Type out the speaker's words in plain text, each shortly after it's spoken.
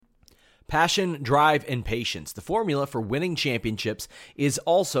Passion, drive, and patience. The formula for winning championships is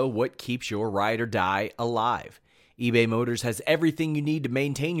also what keeps your ride or die alive. eBay Motors has everything you need to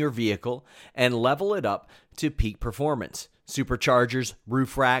maintain your vehicle and level it up to peak performance. Superchargers,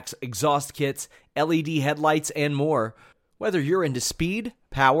 roof racks, exhaust kits, LED headlights, and more. Whether you're into speed,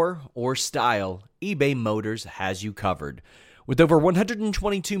 power, or style, eBay Motors has you covered. With over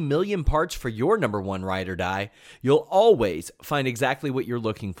 122 million parts for your number one ride or die, you'll always find exactly what you're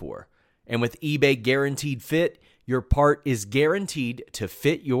looking for. And with eBay Guaranteed Fit, your part is guaranteed to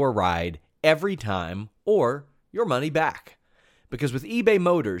fit your ride every time or your money back. Because with eBay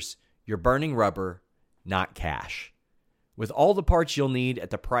Motors, you're burning rubber, not cash. With all the parts you'll need at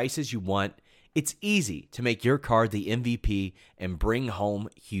the prices you want, it's easy to make your car the MVP and bring home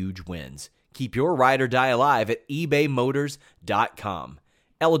huge wins. Keep your ride or die alive at ebaymotors.com.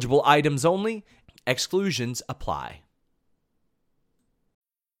 Eligible items only. Exclusions apply.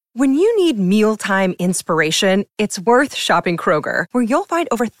 When you need mealtime inspiration, it's worth shopping Kroger, where you'll find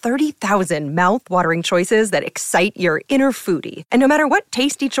over 30,000 mouth-watering choices that excite your inner foodie. And no matter what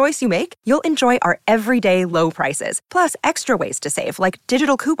tasty choice you make, you'll enjoy our everyday low prices, plus extra ways to save, like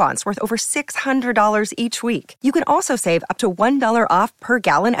digital coupons worth over $600 each week. You can also save up to $1 off per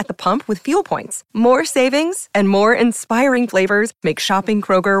gallon at the pump with fuel points. More savings and more inspiring flavors make shopping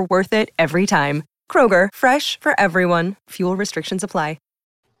Kroger worth it every time. Kroger, fresh for everyone. Fuel restrictions apply.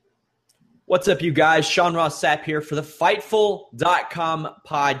 What's up, you guys? Sean Ross Sapp here for the Fightful.com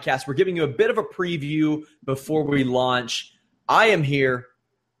podcast. We're giving you a bit of a preview before we launch. I am here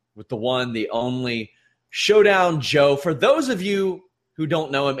with the one, the only, Showdown Joe. For those of you who don't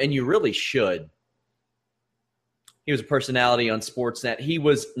know him, and you really should, he was a personality on Sportsnet. He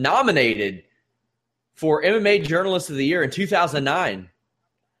was nominated for MMA Journalist of the Year in 2009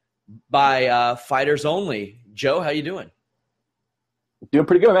 by Fighters Only. Joe, how you doing? Doing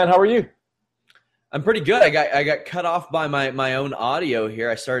pretty good, man. How are you? I'm pretty good. I got cut off by my own audio here.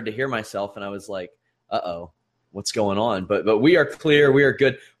 I started to hear myself, and I was like, uh-oh, what's going on? But we are clear. We are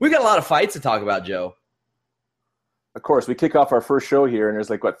good. We've got a lot of fights to talk about, Joe. Of course. We kick off our first show here, and there's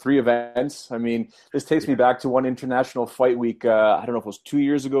like, 3 events? I mean, this takes me back to one International Fight Week, I don't know if it was 2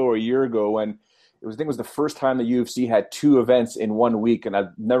 years ago or a year ago, when I think it was the first time the UFC had 2 events in 1 week. And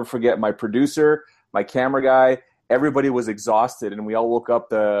I'll never forget my producer, my camera guy, everybody was exhausted, and we all woke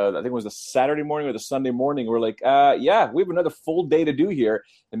up I think it was the Saturday morning or the Sunday morning. We're like, yeah, we have another full day to do here.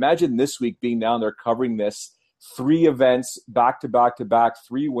 Imagine this week being down there covering this. 3 events, back to back to back,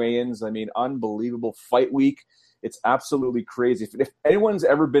 3 weigh-ins. I mean, unbelievable fight week. It's absolutely crazy. If anyone's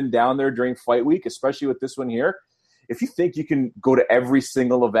ever been down there during fight week, especially with this one here, if you think you can go to every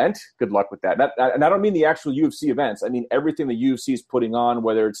single event, good luck with that. And I don't mean the actual UFC events. I mean everything the UFC is putting on,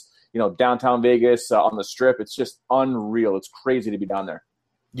 whether it's downtown Vegas, on the Strip. It's just unreal. It's crazy to be down there.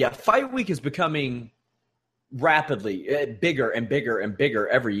 Yeah, Fight Week is becoming rapidly bigger and bigger and bigger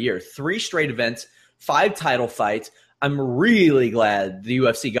every year. 3 straight events, 5 title fights. I'm really glad the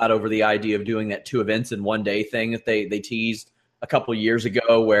UFC got over the idea of doing that 2 events in one day thing that they teased a couple of years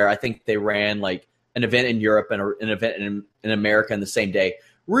ago, where I think they ran like an event in Europe and an event in America in the same day.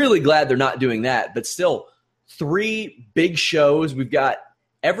 Really glad they're not doing that, but still 3 big shows. We've got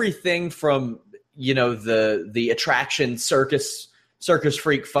everything from, the attraction circus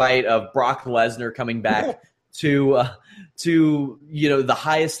freak fight of Brock Lesnar coming back to the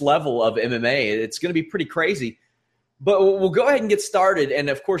highest level of MMA. It's going to be pretty crazy. But we'll go ahead and get started. And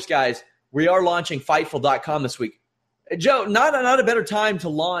of course, guys, we are launching Fightful.com this week. Joe, not a better time to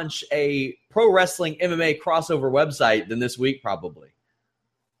launch a pro wrestling MMA crossover website than this week, probably.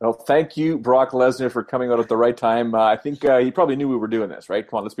 Well, thank you, Brock Lesnar, for coming out at the right time. I think he probably knew we were doing this, right?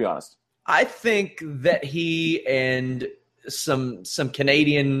 Come on, let's be honest. I think that he and some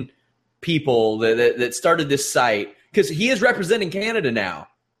Canadian people that started this site, because he is representing Canada now.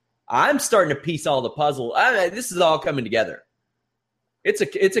 I'm starting to piece all the puzzle. This is all coming together. It's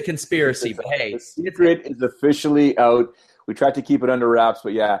a conspiracy, but hey. The secret is officially out. We tried to keep it under wraps,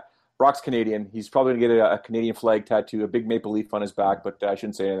 but yeah, Brock's Canadian. He's probably going to get a Canadian flag tattoo, a big maple leaf on his back, but I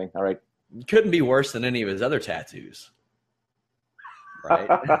shouldn't say anything. All right. Couldn't be worse than any of his other tattoos. Right?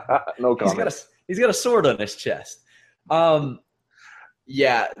 No comment. He's got a sword on his chest.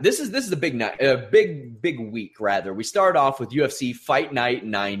 Yeah, this is a big night, a big week rather. We start off with UFC Fight Night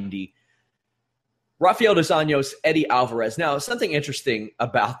 90. Rafael dos Anjos, Eddie Alvarez. Now, something interesting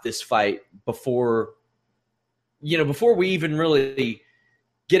about this fight before we even really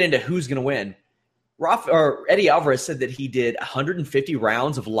get into who's going to win. Eddie Alvarez said that he did 150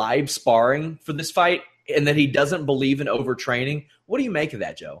 rounds of live sparring for this fight and that he doesn't believe in overtraining. What do you make of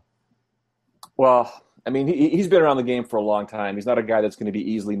that, Joe? Well, I mean, he's been around the game for a long time. He's not a guy that's going to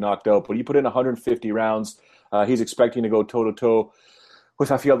be easily knocked out. But you put in 150 rounds, he's expecting to go toe-to-toe with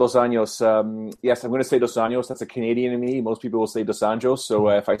Rafael Dos Anjos. Yes, I'm going to say Dos Anjos. That's a Canadian in me. Most people will say Dos Anjos. So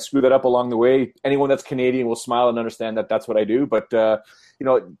if I screw that up along the way, anyone that's Canadian will smile and understand that that's what I do. But,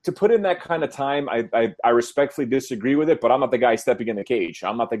 to put in that kind of time, I respectfully disagree with it, but I'm not the guy stepping in the cage.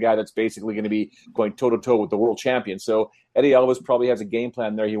 I'm not the guy that's basically going to be going toe-to-toe with the world champion. So Eddie Alvarez probably has a game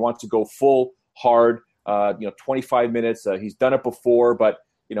plan there. He wants to go full, hard, 25 minutes. He's done it before, but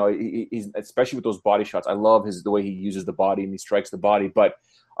he's especially with those body shots. I love the way he uses the body and he strikes the body. But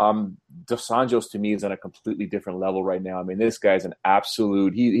Dos Anjos to me is on a completely different level right now. I mean, this guy's an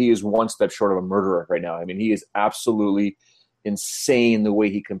absolute. He is one step short of a murderer right now. I mean, he is absolutely insane the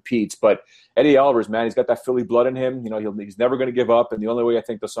way he competes. But Eddie Alvarez, man, he's got that Philly blood in him. He's never going to give up. And the only way I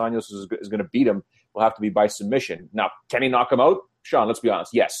think Dos Anjos is going to beat him will have to be by submission. Now, can he knock him out? Sean, let's be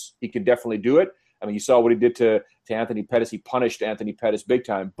honest. Yes, he can definitely do it. I mean, you saw what he did to Anthony Pettis. He punished Anthony Pettis big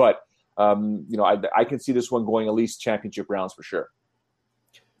time. But, I can see this one going at least championship rounds for sure.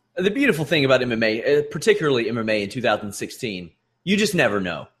 The beautiful thing about MMA, particularly MMA in 2016, you just never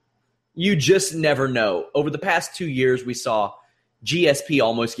know. You just never know. Over the past 2 years, we saw GSP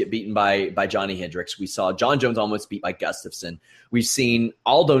almost get beaten by Johnny Hendricks. We saw John Jones almost beat by Gustafsson. We've seen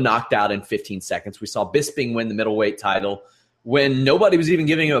Aldo knocked out in 15 seconds. We saw Bisping win the middleweight title when nobody was even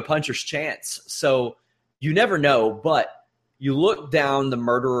giving him a puncher's chance. So you never know, but you look down the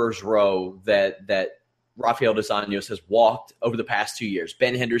murderer's row that Rafael Dos Anjos has walked over the past 2 years.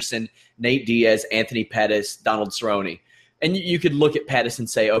 Ben Henderson, Nate Diaz, Anthony Pettis, Donald Cerrone. And you could look at Pettis and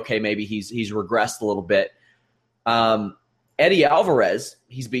say, okay, maybe he's regressed a little bit. Eddie Alvarez,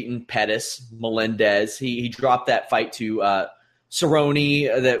 he's beaten Pettis, Melendez. He dropped that fight to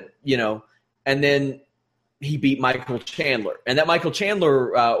Cerrone, and then he beat Michael Chandler. And that Michael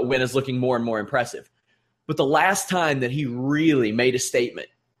Chandler win is looking more and more impressive. But the last time that he really made a statement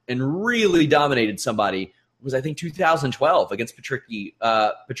and really dominated somebody was, I think, 2012 against Patricky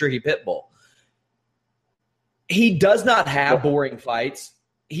Pitbull. He does not have boring fights.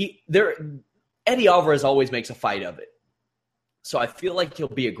 Eddie Alvarez always makes a fight of it. So I feel like he'll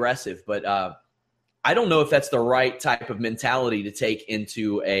be aggressive, but I don't know if that's the right type of mentality to take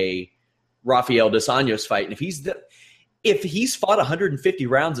into a Rafael Dos Anjos fight. And if he's fought 150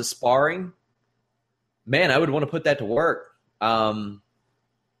 rounds of sparring, man, I would want to put that to work. The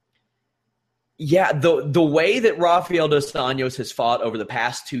way that Rafael Dos Anjos has fought over the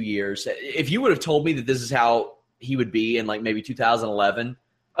past 2 years, if you would have told me that this is how he would be in like maybe 2011,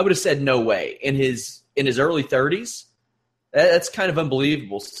 I would have said no way. In his early 30s, that's kind of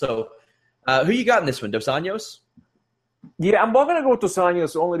unbelievable. So who you got in this one, Dos Anjos? Yeah, I'm going to go with Dos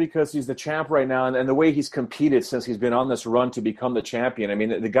Anjos only because he's the champ right now and the way he's competed since he's been on this run to become the champion. I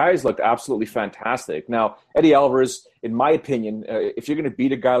mean, the guy's looked absolutely fantastic. Now, Eddie Alvarez, in my opinion, if you're going to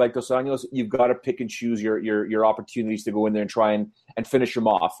beat a guy like Dos Anjos, you've got to pick and choose your opportunities to go in there and try and finish him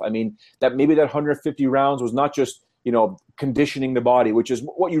off. I mean, that 150 rounds was not just, conditioning the body, which is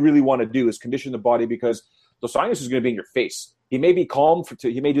what you really want to do, is condition the body, because Dos Anjos is going to be in your face. He may be calm.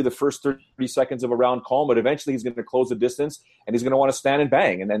 He may do the first 30 seconds of a round calm, but eventually he's going to close the distance, and he's going to want to stand and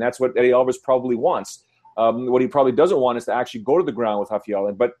bang. And then that's what Eddie Alvarez probably wants. What he probably doesn't want is to actually go to the ground with Rafael.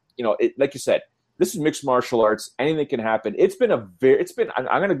 But, like you said, this is mixed martial arts. Anything can happen. I'm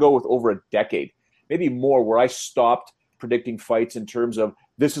going to go with over a decade, maybe more, where I stopped predicting fights in terms of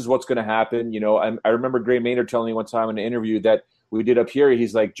this is what's going to happen. I remember Gray Maynard telling me one time in an interview that we did up here,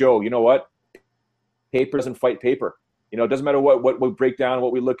 he's like, Joe, you know what? Paper doesn't fight paper. It doesn't matter what we break down,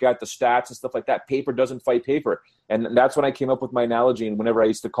 what we look at, the stats and stuff like that. Paper doesn't fight paper. And that's when I came up with my analogy. And whenever I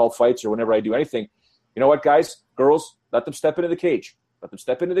used to call fights or whenever I do anything, you know what, guys, girls, let them step into the cage. Let them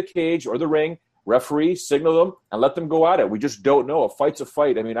step into the cage or the ring, referee, signal them, and let them go at it. We just don't know. A fight's a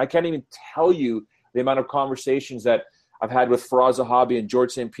fight. I mean, I can't even tell you the amount of conversations that I've had with Faraz Zahabi and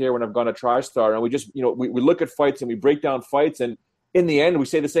George St. Pierre when I've gone to TriStar. And we just, we look at fights and we break down fights, and in the end, we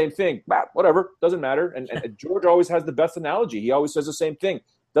say the same thing. Whatever, doesn't matter. And George always has the best analogy. He always says the same thing.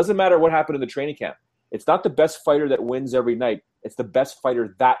 Doesn't matter what happened in the training camp. It's not the best fighter that wins every night. It's the best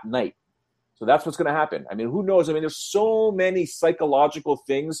fighter that night. So that's what's going to happen. I mean, who knows? I mean, there's so many psychological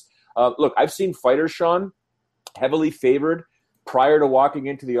things. Look, I've seen fighters, Sean, heavily favored prior to walking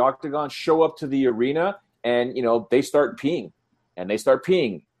into the octagon, show up to the arena, and, they start peeing. And they start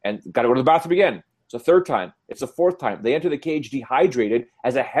peeing. And got to go to the bathroom again. It's a third time. It's a fourth time. They enter the cage dehydrated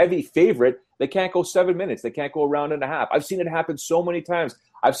as a heavy favorite. They can't go 7 minutes. They can't go a round and a half. I've seen it happen so many times.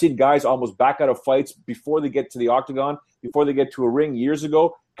 I've seen guys almost back out of fights before they get to the octagon, before they get to a ring years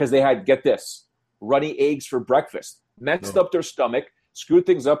ago, because they had, get this, runny eggs for breakfast. Messed up their stomach. screw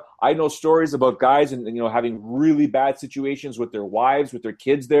things up. I know stories about guys and having really bad situations with their wives, with their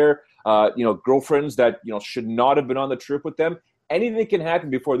kids there, girlfriends that, should not have been on the trip with them. Anything can happen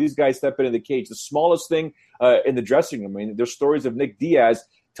before these guys step into the cage. The smallest thing in the dressing room. I mean, there's stories of Nick Diaz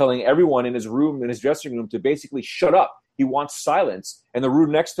telling everyone in his dressing room to basically shut up. He wants silence. And the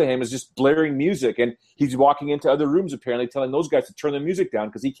room next to him is just blaring music. And he's walking into other rooms, apparently, telling those guys to turn the music down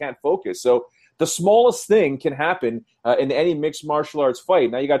because he can't focus. So the smallest thing can happen in any mixed martial arts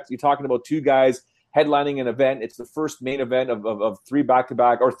fight. Now you're talking about two guys headlining an event. It's the first main event of three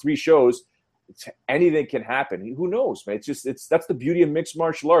back-to-back or three shows. Anything can happen. Who knows, man? That's the beauty of mixed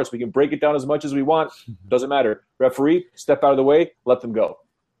martial arts. We can break it down as much as we want. Doesn't matter. Referee, step out of the way, let them go.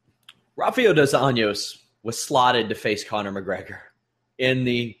 Rafael dos Anjos was slotted to face Conor McGregor in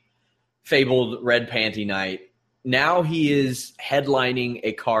the fabled red panty night. Now he is headlining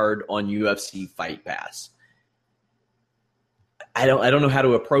a card on UFC Fight Pass. I don't know how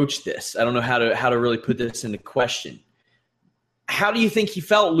to approach this. I don't know how to really put this into question. How do you think he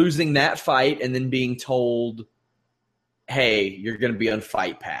felt losing that fight and then being told, hey, you're going to be on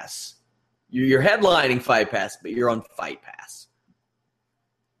Fight Pass? You're headlining Fight Pass, but you're on Fight Pass.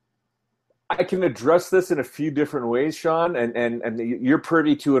 I can address this in a few different ways, Sean, and you're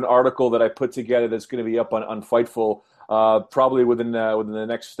privy to an article that I put together that's going to be up on Fightful probably within the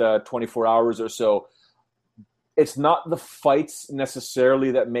next 24 hours or so. It's not the fights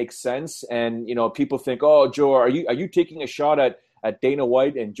necessarily that make sense, and people think, oh, Joe, are you taking a shot at Dana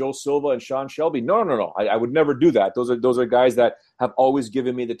White and Joe Silva and Sean Shelby? No. I would never do that. Those are guys that have always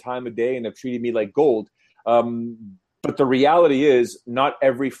given me the time of day and have treated me like gold. But the reality is not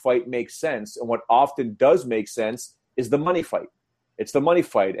every fight makes sense. And what often does make sense is the money fight. It's the money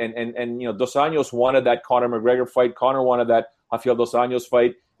fight. And Dos Anjos wanted that Conor McGregor fight. Conor wanted that Rafael Dos Anjos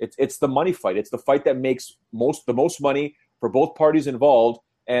fight. It's the money fight. It's the fight that makes the most money for both parties involved.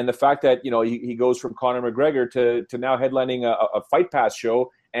 And the fact that, he goes from Conor McGregor to now headlining a Fight Pass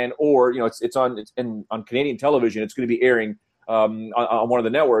show or it's on Canadian television. It's going to be airing on one of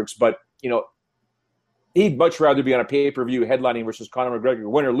the networks. But, he'd much rather be on a pay-per-view headlining versus Conor McGregor,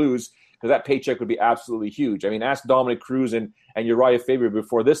 win or lose, because that paycheck would be absolutely huge. I mean, ask Dominic Cruz and Uriah Faber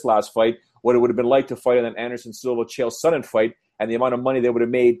before this last fight what it would have been like to fight in an Anderson Silva-Chael Sonnen fight and the amount of money they would have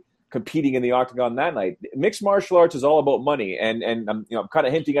made competing in the octagon that night. Mixed martial arts is all about money, and I'm kind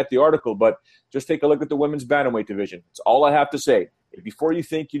of hinting at the article, but just take a look at the women's bantamweight division. It's all I have to say. Before you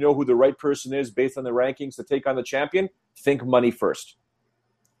think you know who the right person is based on the rankings to take on the champion, think money first.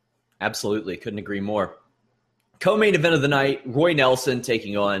 Absolutely. Couldn't agree more. Co-main event of the night, Roy Nelson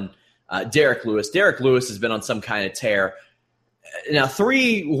taking on Derek Lewis. Derek Lewis has been on some kind of tear. Now,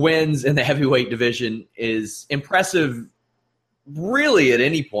 3 wins in the heavyweight division is impressive really at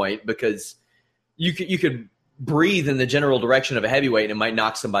any point because you could breathe in the general direction of a heavyweight and it might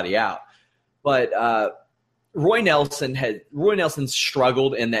knock somebody out. But Roy Nelson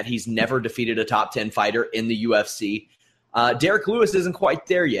struggled in that he's never defeated a top 10 fighter in the UFC. Derek Lewis isn't quite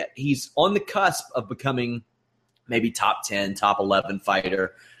there yet. He's on the cusp of becoming maybe top 10, top 11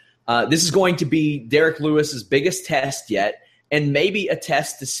 fighter. This is going to be Derek Lewis's biggest test yet, and maybe a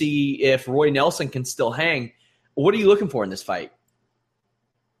test to see if Roy Nelson can still hang. What are you looking for in this fight?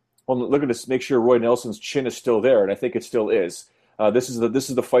 Well, look at this. Make sure Roy Nelson's chin is still there, and I think it still is. This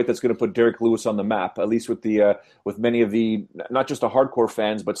is the fight that's going to put Derek Lewis on the map, at least with many of the not just the hardcore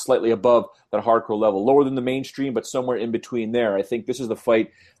fans, but slightly above that hardcore level, lower than the mainstream, but somewhere in between there. I think this is the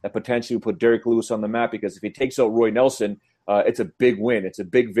fight that potentially will put Derek Lewis on the map because if he takes out Roy Nelson, it's a big win. It's a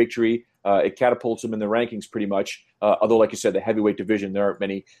big victory. It catapults him in the rankings pretty much. Although, like you said, the heavyweight division, there aren't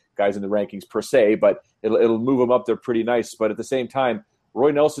many guys in the rankings per se, but it'll move him up there pretty nice. But at the same time, Roy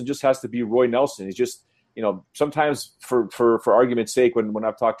Nelson just has to be Roy Nelson. He's just, sometimes for argument's sake, when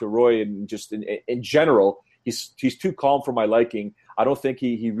I've talked to Roy and just in general, he's too calm for my liking. I don't think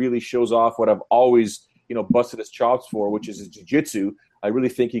he really shows off what I've always, busted his chops for, which is his jiu-jitsu. I really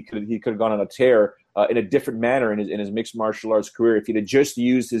think he could have gone on a tear in a different manner in his mixed martial arts career if he'd have just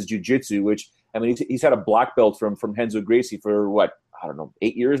used his jiu-jitsu, which, I mean, he's had a black belt from Renzo Gracie for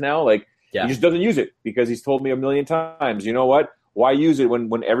 8 years now? He just doesn't use it because he's told me a million times, you know what? Why use it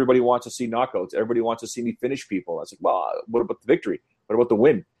when everybody wants to see knockouts? Everybody wants to see me finish people. I was like, well, what about the victory? What about the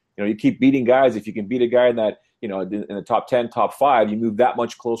win? You keep beating guys. If you can beat a guy in that, in the top 10, top 5, you move that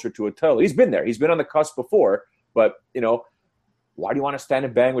much closer to a title. He's been there. He's been on the cusp before. But, why do you want to stand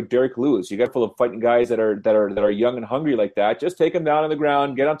and bang with Derek Lewis? You got full of fighting guys that are young and hungry like that. Just take them down on the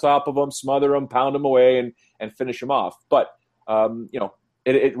ground, get on top of them, smother them, pound them away, and finish them off. But,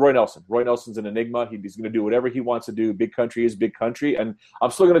 Roy Nelson. Roy Nelson's an enigma. He's going to do whatever he wants to do. Big country is big country. And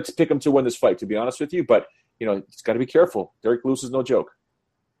I'm still going to pick him to win this fight, to be honest with you. But, he's got to be careful. Derek Lewis is no joke.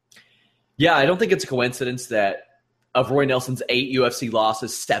 Yeah, I don't think it's a coincidence that of Roy Nelson's 8 UFC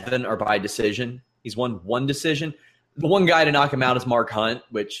losses, 7 are by decision. He's won 1 decision. The one guy to knock him out is Mark Hunt,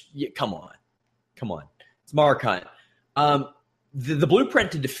 which, come on. It's Mark Hunt. The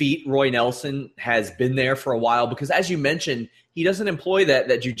blueprint to defeat Roy Nelson has been there for a while because, as you mentioned, he doesn't employ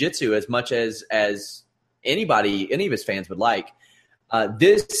that jiu-jitsu as much as any of his fans would like.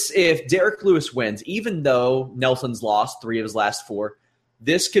 If Derek Lewis wins, even though Nelson's lost 3 of his last 4,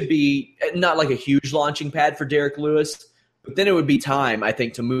 this could be not like a huge launching pad for Derek Lewis, but then it would be time, I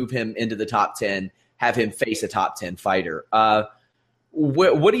think, to move him into the top 10, have him face a top 10 fighter.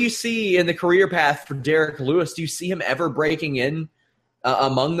 What do you see in the career path for Derek Lewis? Do you see him ever breaking in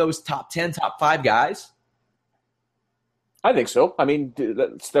among those top 10, top 5 guys? I think so. I mean,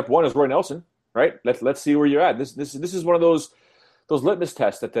 step 1 is Roy Nelson, right? Let's see where you're at. This is one of those litmus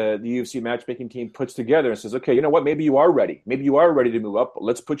tests that the UFC matchmaking team puts together and says, okay, you know what? Maybe you are ready. Maybe you are ready to move up.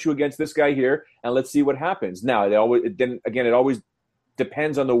 Let's put you against this guy here, and let's see what happens. Now, it always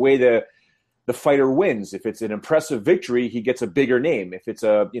depends on the way the fighter wins. If it's an impressive victory, he gets a bigger name. If it's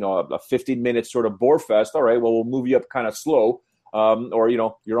a 15-minute sort of bore fest, all right, well, we'll move you up kind of slow. Or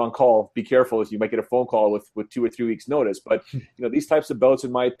you're on call. Be careful, if you might get a phone call with 2 or 3 weeks notice. But these types of bouts,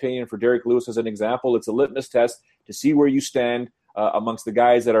 in my opinion, for Derek Lewis as an example, it's a litmus test to see where you stand amongst the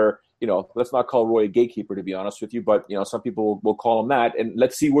guys that are, let's not call Roy a gatekeeper, to be honest with you, but some people will call him that. And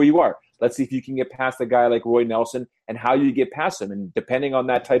let's see where you are. Let's see if you can get past a guy like Roy Nelson and how you get past him. And depending on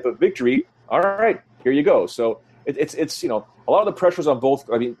that type of victory, all right, here you go. So it's a lot of the pressure's on both.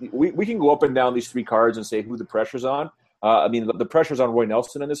 I mean, we can go up and down these 3 cards and say who the pressure's on. The pressure's on Roy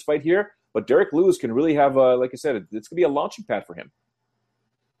Nelson in this fight here, but Derek Lewis can really have, like I said, it's going to be a launching pad for him.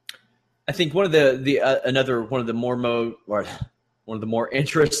 I think one of the more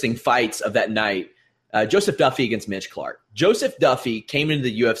interesting fights of that night, Joseph Duffy against Mitch Clark. Joseph Duffy came into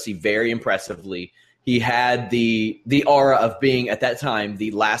the UFC very impressively. He had the aura of being, at that time,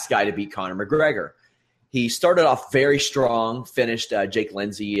 the last guy to beat Conor McGregor. He started off very strong, finished Jake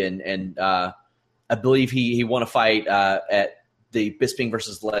Lindsay, and I believe he won a fight at the Bisping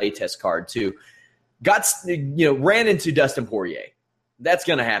versus Leites card too. Ran into Dustin Poirier. That's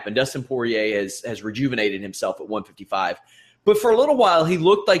going to happen. Dustin Poirier has rejuvenated himself at 155. But for a little while, he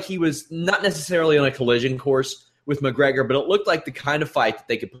looked like he was not necessarily on a collision course with McGregor, but it looked like the kind of fight that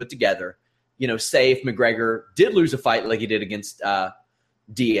they could put together. Say if McGregor did lose a fight like he did against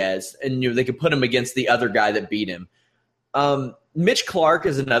Diaz, and they could put him against the other guy that beat him. Mitch Clark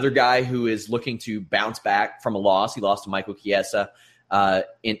is another guy who is looking to bounce back from a loss. He lost to Michael Chiesa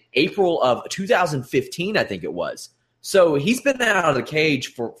in April of 2015, I think it was. So he's been out of the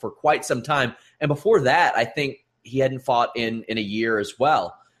cage for quite some time. And before that, I think he hadn't fought in a year as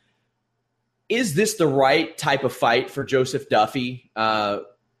well. Is this the right type of fight for Joseph Duffy?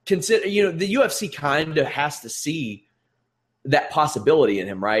 Consider, the UFC kind of has to see that possibility in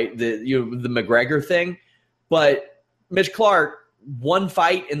him, right? The McGregor thing. But Mitch Clark, 1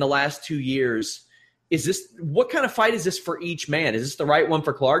 fight in the last 2 years. What kind of fight is this for each man? Is this the right one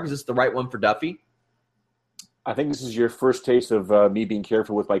for Clark? Is this the right one for Duffy? I think this is your first taste of me being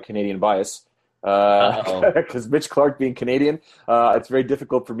careful with my Canadian bias. Because Mitch Clark being Canadian, it's very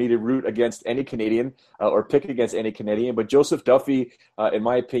difficult for me to root against any Canadian or pick against any Canadian. But Joseph Duffy, in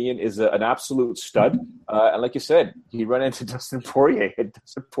my opinion, is an absolute stud. And like you said, he ran into Dustin Poirier. And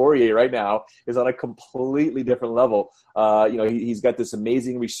Dustin Poirier right now is on a completely different level. He's got this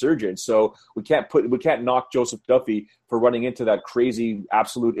amazing resurgence. So we can't knock Joseph Duffy for running into that crazy,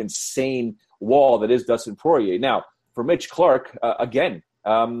 absolute, insane wall that is Dustin Poirier. Now, for Mitch Clark, again.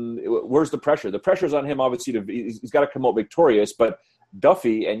 Where's the pressure? The pressure's on him, obviously. He's got to come out victorious. But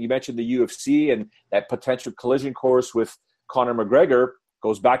Duffy, and you mentioned the UFC and that potential collision course with Conor McGregor,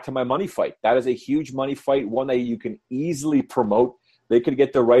 goes back to my money fight. That is a huge money fight, one that you can easily promote. They could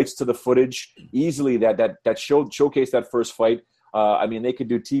get the rights to the footage easily that showcase that first fight. They could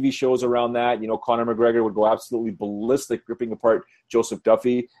do TV shows around that. Conor McGregor would go absolutely ballistic, ripping apart Joseph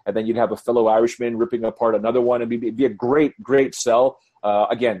Duffy, and then you'd have a fellow Irishman ripping apart another one. It'd be a great, great sell.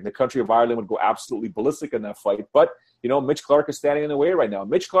 Again, the country of Ireland would go absolutely ballistic in that fight. But, Mitch Clark is standing in the way right now.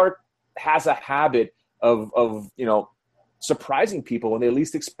 Mitch Clark has a habit of surprising people when they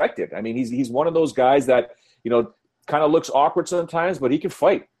least expect it. I mean, he's one of those guys that, kind of looks awkward sometimes, but he can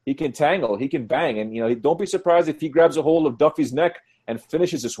fight. He can tangle. He can bang. And, don't be surprised if he grabs a hold of Duffy's neck and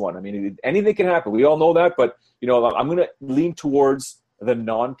finishes this one. I mean, anything can happen. We all know that. But, I'm going to lean towards the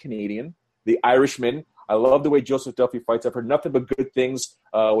non-Canadian, the Irishman. I love the way Joseph Duffy fights. I've heard nothing but good things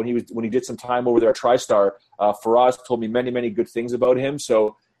when he did some time over there at TriStar. Faraz told me many, many good things about him.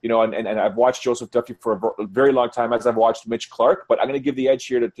 So, and I've watched Joseph Duffy for a very long time, as I've watched Mitch Clark, but I'm going to give the edge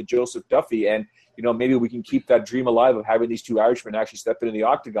here to Joseph Duffy. And, maybe we can keep that dream alive of having these two Irishmen actually step into the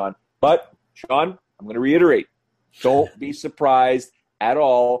octagon. But, Sean, I'm going to reiterate, don't be surprised at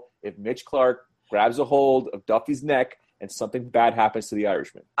all if Mitch Clark grabs a hold of Duffy's neck and something bad happens to the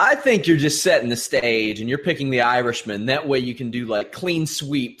Irishman. I think you're just setting the stage and you're picking the Irishman. That way you can do like clean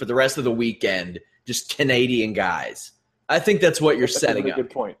sweep for the rest of the weekend, just Canadian guys. I think that's what you're setting up. Good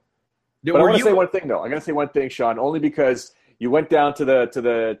point. But I want to say one thing, though. I'm going to say one thing, Sean, only because you went down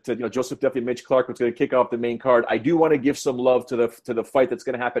to Joseph Duffy and Mitch Clark, who's going to kick off the main card. I do want to give some love to the fight that's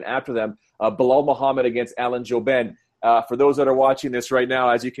going to happen after them. Belal Muhammad against Alan Jouban. For those that are watching this right now,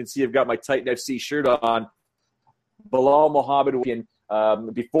 as you can see, I've got my Titan FC shirt on. Belal Muhammad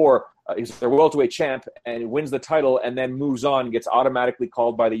before he's their welterweight champ and wins the title and then moves on, gets automatically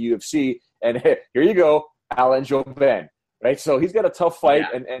called by the UFC. And here you go, Alan Jouban. Right, so he's got a tough fight,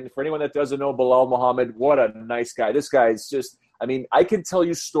 and for anyone that doesn't know Belal Muhammad, what a nice guy. This guy is just, I can tell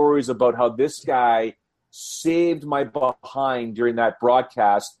you stories about how this guy saved my behind during that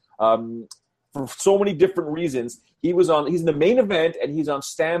broadcast for so many different reasons. He's in the main event, and he's on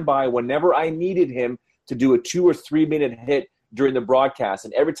standby whenever I needed him to do a 2 or 3 minute hit during the broadcast.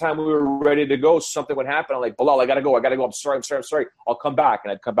 And every time we were ready to go, something would happen. I'm like, Belal, I gotta go. I'm sorry. I'll come back.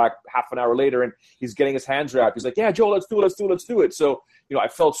 And I'd come back half an hour later and he's getting his hands wrapped. He's like, yeah, Joe, let's do it. So, I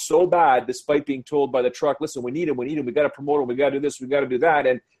felt so bad despite being told by the truck, listen, we need him. We got to promote him. We got to do this. We got to do that.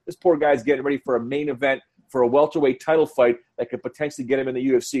 And this poor guy's getting ready for a main event for a welterweight title fight that could potentially get him in the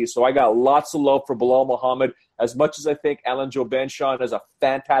UFC. So I got lots of love for Belal Muhammad. As much as I think Alan Jouban, Sean, is a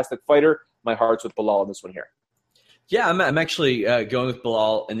fantastic fighter, my heart's with Belal in this one here. Yeah, I'm actually going with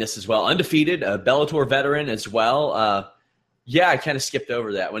Belal in this as well. Undefeated, a Bellator veteran as well. I kind of skipped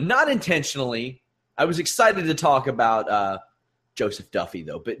over that one. Not intentionally. I was excited to talk about Joseph Duffy,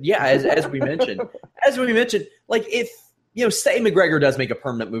 though. But, yeah, as we mentioned, like if, say McGregor does make a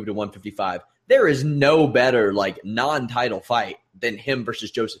permanent move to 155, there is no better, like, non-title fight than him versus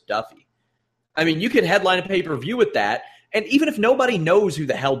Joseph Duffy. You could headline a pay-per-view with that, and even if nobody knows who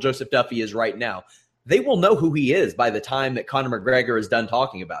the hell Joseph Duffy is right now, they will know who he is by the time that Conor McGregor is done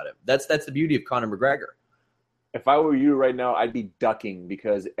talking about him. That's the beauty of Conor McGregor. If I were you right now, I'd be ducking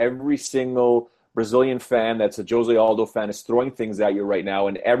because every single Brazilian fan that's a Jose Aldo fan is throwing things at you right now,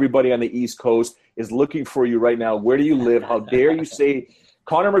 and everybody on the East Coast is looking for you right now. Where do you live? How dare you say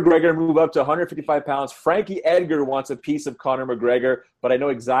Conor McGregor move up to 155 pounds? Frankie Edgar wants a piece of Conor McGregor, but I know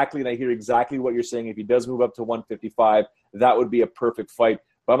exactly and I hear exactly what you're saying. If he does move up to 155, that would be a perfect fight.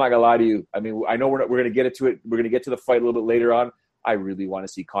 But I'm not gonna lie to you. I know we're gonna get into it. We're gonna get to the fight a little bit later on. I really want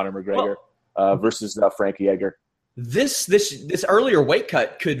to see Conor McGregor versus Frankie Edgar. This earlier weight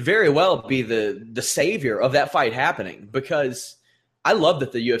cut could very well be the savior of that fight happening, because I love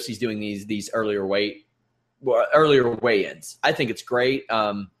that the UFC is doing these earlier weigh-ins. I think it's great.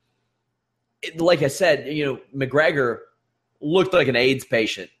 Like I said, McGregor looked like an AIDS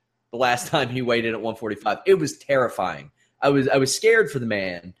patient the last time he weighed in at 145. It was terrifying. I was scared for the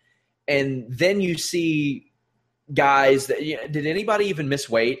man. And then you see guys that did anybody even miss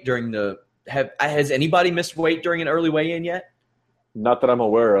weight during has anybody missed weight during an early weigh-in yet? Not that I'm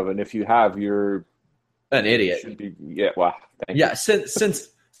aware of, and if you have, you're an idiot. Wow. Thank you.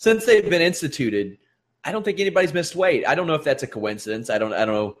 Since they've been instituted, I don't think anybody's missed weight. I don't know if that's a coincidence. I don't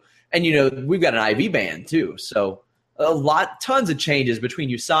know. And we've got an IV ban too. So tons of changes between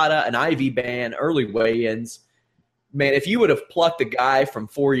USADA, an IV ban, early weigh-ins. Man, if you would have plucked a guy from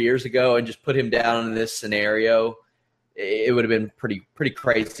 4 years ago and just put him down in this scenario, it would have been pretty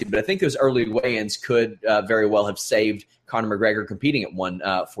crazy. But I think those early weigh-ins could very well have saved Conor McGregor competing at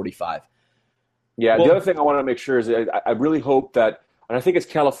 145. Yeah, the other thing I want to make sure is I really hope that, and I think it's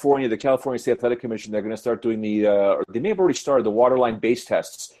California, the California State Athletic Commission, they're going to start doing they may have already started the waterline base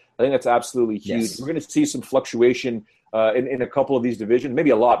tests. I think that's absolutely huge. Yes. We're going to see some fluctuation in a couple of these divisions, maybe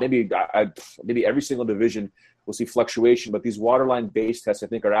a lot, maybe every single division we'll see fluctuation, but these waterline base tests I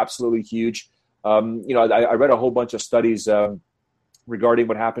think are absolutely huge. I read a whole bunch of studies regarding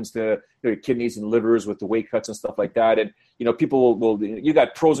what happens to kidneys and livers with the weight cuts and stuff like that. And, people will you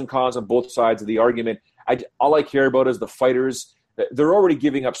got pros and cons on both sides of the argument. All I care about is the fighters. They're already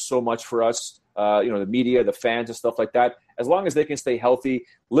giving up so much for us, the media, the fans and stuff like that. As long as they can stay healthy,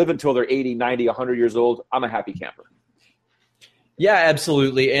 live until they're 80, 90, 100 years old, I'm a happy camper. Yeah,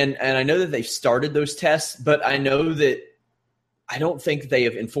 absolutely. And I know that they've started those tests, but I know that I don't think they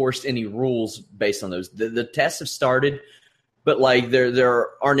have enforced any rules based on those. The tests have started, but there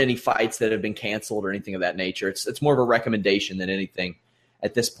aren't any fights that have been canceled or anything of that nature. It's more of a recommendation than anything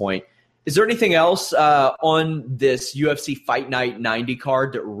at this point. Is there anything else on this UFC Fight Night 90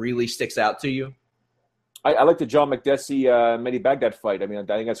 card that really sticks out to you? I like the John McDessie Mehdi Baghdad fight. I mean, I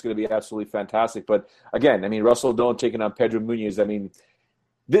think that's going to be absolutely fantastic. But again, I mean, Russell Doan taking on Pedro Munoz. I mean,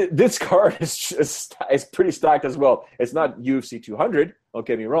 this card is pretty stacked as well. It's not UFC 200. Don't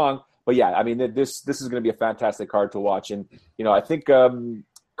get me wrong, but yeah, I mean, this is going to be a fantastic card to watch. And I think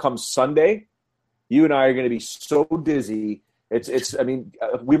come Sunday, you and I are going to be so dizzy. I mean,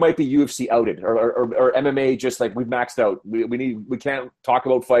 we might be UFC outed or MMA just like we've maxed out. We can't talk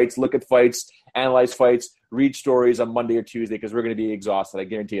about fights, look at fights, analyze fights, read stories on Monday or Tuesday because we're going to be exhausted. I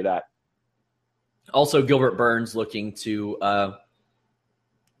guarantee you that. Also, Gilbert Burns looking to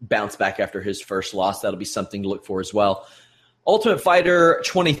bounce back after his first loss. That'll be something to look for as well. Ultimate Fighter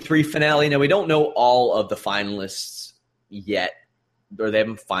 23 finale. Now, we don't know all of the finalists yet, or they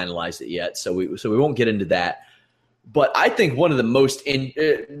haven't finalized it yet, so we won't get into that. But I think one of the most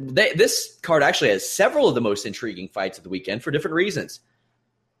this card actually has several of the most intriguing fights of the weekend for different reasons.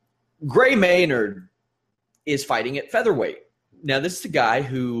 Gray Maynard is fighting at featherweight. Now, this is a guy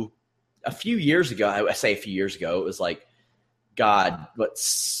who a few years ago, I say a few years ago, it was like,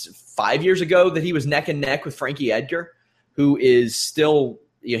 5 years ago that he was neck and neck with Frankie Edgar, who is still,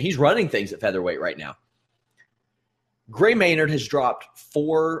 he's running things at featherweight right now. Gray Maynard has dropped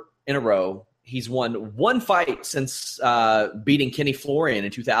 4 in a row. He's won 1 fight since beating Kenny Florian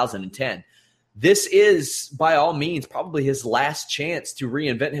in 2010. This is, by all means, probably his last chance to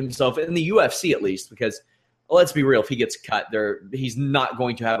reinvent himself in the UFC at least, because let's be real, if he gets cut, he's not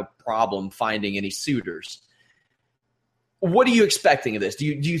going to have a problem finding any suitors. What are you expecting of this? Do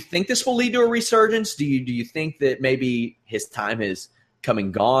you think this will lead to a resurgence? Do you think that maybe his time is come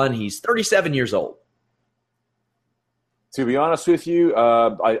and gone? He's 37 years old. To be honest with you,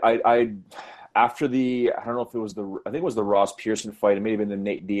 I after the, I don't know if it was I think it was the Ross Pearson fight. It may have been the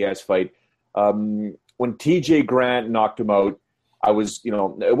Nate Diaz fight. When TJ Grant knocked him out, I was,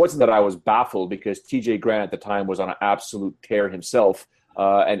 it wasn't that I was baffled because TJ Grant at the time was on an absolute tear himself.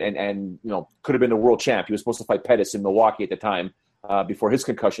 And could have been the world champ. He was supposed to fight Pettis in Milwaukee at the time before his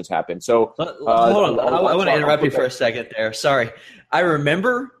concussions happened. So hold on. I want to interrupt you for a second there. Sorry. I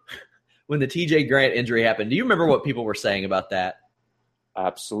remember when the TJ Grant injury happened. Do you remember what people were saying about that?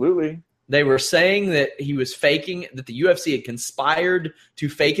 Absolutely. They were saying that he was faking, that the UFC had conspired to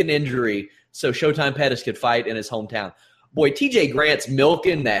fake an injury so Showtime Pettis could fight in his hometown. Boy, TJ Grant's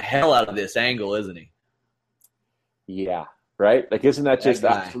milking the hell out of this angle, isn't he? Yeah. Right? Like, isn't that just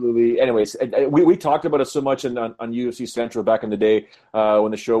absolutely – anyways, we talked about it so much on UFC Central back in the day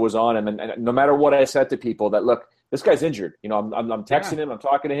when the show was on. And no matter what I said to people that, look, this guy's injured. I'm texting him. I'm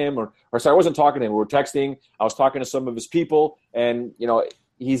talking to him. Or sorry, I wasn't talking to him. We were texting. I was talking to some of his people. And,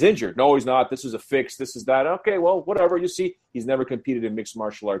 he's injured. No, he's not. This is a fix. This is that. Okay, well, whatever. You see, he's never competed in mixed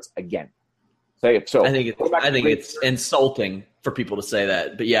martial arts again. Say it. So I think it's insulting for people to say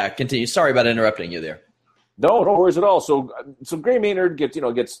that. But, yeah, continue. Sorry about interrupting you there. No worries at all. So Gray Maynard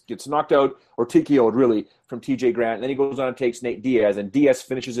gets knocked out or TKO'd really from TJ Grant, and then he goes on and takes Nate Diaz, and Diaz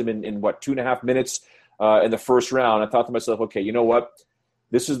finishes him in 2.5 minutes in the first round. I thought to myself, okay, you know what?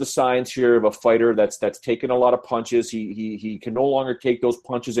 This is the signs here of a fighter that's taken a lot of punches. He can no longer take those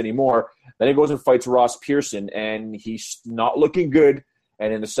punches anymore. Then he goes and fights Ross Pearson, and he's not looking good.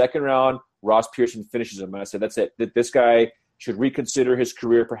 And in the second round, Ross Pearson finishes him. And I said, that's it. That this guy should reconsider his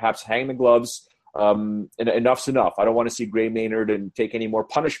career, perhaps hang the gloves. And enough's enough. I don't want to see Gray Maynard and take any more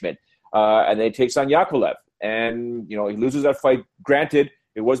punishment. And then he takes on Yakovlev. And, he loses that fight. Granted,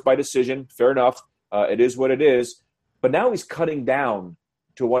 it was by decision. Fair enough. It is what it is. But now he's cutting down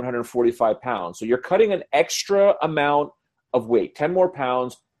to 145 pounds. So you're cutting an extra amount of weight, 10 more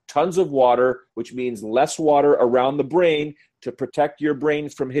pounds, tons of water, which means less water around the brain to protect your brain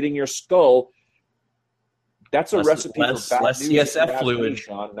from hitting your skull. That's a recipe for bad less news. CSF fluid.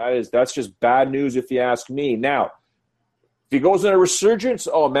 Sean. That's just bad news if you ask me. Now, if he goes in a resurgence,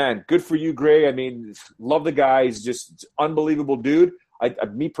 oh man, good for you, Gray. I mean, love the guy. He's just unbelievable dude.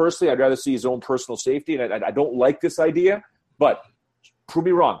 Me personally, I'd rather see his own personal safety, and I don't like this idea. But prove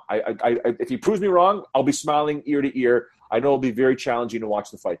me wrong. If he proves me wrong, I'll be smiling ear to ear. I know it'll be very challenging to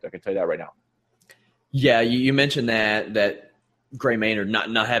watch the fight. I can tell you that right now. Yeah, you mentioned that Gray Maynard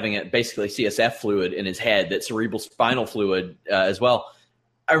not having it basically CSF fluid in his head, that cerebral spinal fluid as well.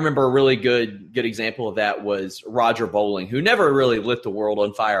 I remember a really good example of that was Roger Bowling, who never really lit the world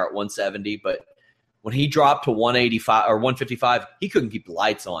on fire at 170, but when he dropped to 185 or 155, he couldn't keep the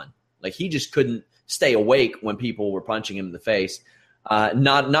lights on. Like, he just couldn't stay awake when people were punching him in the face.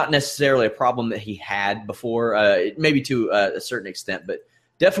 Not necessarily a problem that he had before, maybe to a certain extent, but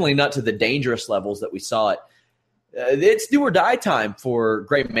definitely not to the dangerous levels that we saw it. It's do or die time for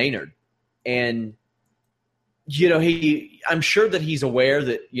Gray Maynard. And, I'm sure that he's aware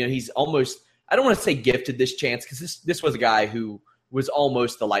that, he's almost, I don't want to say gifted this chance, because this was a guy who was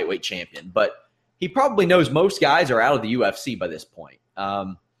almost the lightweight champion, but he probably knows most guys are out of the UFC by this point.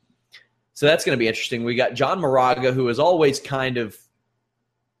 So that's going to be interesting. We got John Moraga, who is always kind of,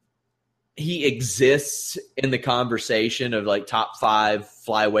 he exists in the conversation of like top 5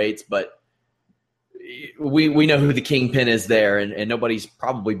 flyweights, but we know who the kingpin is there, and nobody's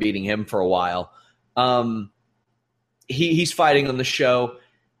probably beating him for a while. He's fighting on the show.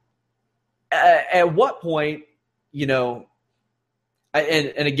 At what point, and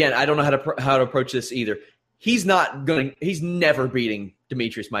again, I don't know how to approach this either. He's never beating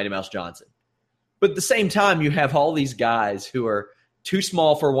Demetrius Mighty Mouse Johnson. But at the same time, you have all these guys who are too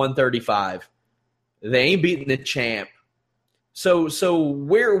small for 135. They ain't beating the champ. So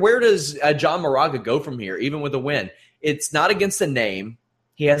where does John Moraga go from here, even with a win? It's not against a name.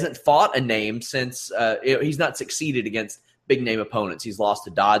 He hasn't fought a name since he's not succeeded against big name opponents. He's lost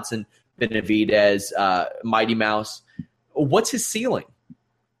to Dodson, Benavidez, Mighty Mouse. What's his ceiling?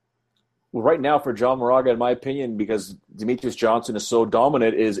 Well, right now for John Moraga, in my opinion, because Demetrius Johnson is so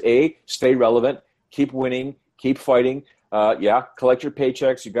dominant, is A, stay relevant, keep winning, keep fighting. Collect your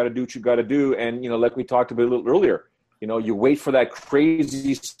paychecks. You got to do what you got to do. And, like we talked about a little earlier, you wait for that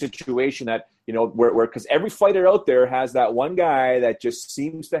crazy situation that, where because every fighter out there has that one guy that just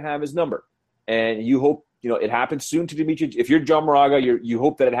seems to have his number. And you hope, it happens soon to Demetrius. If you're John Moraga, you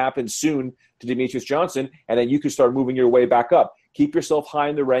hope that it happens soon to Demetrius Johnson, and then you can start moving your way back up. Keep yourself high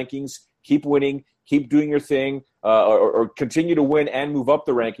in the rankings. Keep winning. Keep doing your thing, or continue to win and move up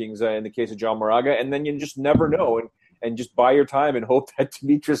the rankings in the case of John Moraga. And then you just never know. And just buy your time and hope that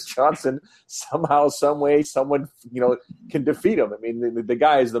Demetrius Johnson somehow, some way, someone can defeat him. I mean, the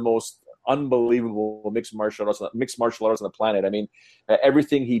guy is the most unbelievable mixed martial artist on the planet. I mean,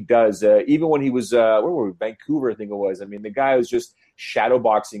 everything he does, even when he was where were we? Vancouver, I think it was. I mean, the guy was just shadow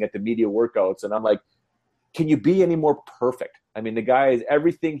boxing at the media workouts, and I'm like, can you be any more perfect? I mean, the guy is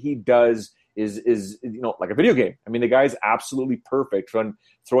everything he does is like a video game. I mean, the guy is absolutely perfect from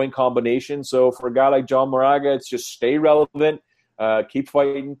throwing combinations. So for a guy like John Moraga, it's just stay relevant, keep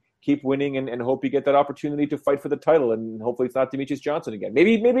fighting, keep winning, and hope you get that opportunity to fight for the title. And hopefully it's not Demetrius Johnson again.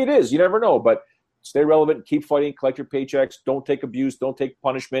 Maybe it is. You never know. But stay relevant, keep fighting, collect your paychecks, don't take abuse, don't take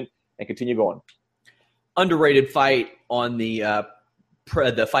punishment, and continue going. Underrated fight on the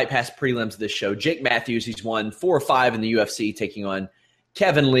Fight Pass prelims of this show. Jake Matthews, he's won 4 or 5 in the UFC, taking on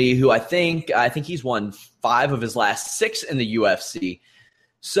Kevin Lee, who I think he's won 5 of his last 6 in the UFC.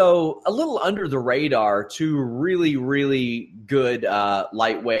 So a little under the radar, 2 really, really good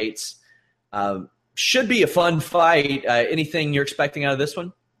lightweights. Should be a fun fight. Anything you're expecting out of this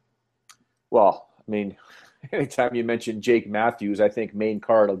one? Well, I mean, anytime you mention Jake Matthews, I think main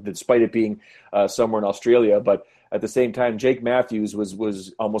card, despite it being somewhere in Australia, but at the same time, Jake Matthews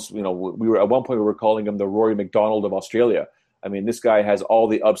was almost, we were at one point we were calling him the Rory McDonald of Australia. I mean, this guy has all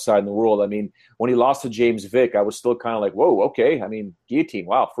the upside in the world. I mean, when he lost to James Vick, I was still kind of like, whoa, okay. I mean, guillotine,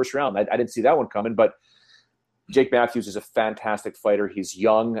 wow, first round. I didn't see that one coming. But Jake Matthews is a fantastic fighter. He's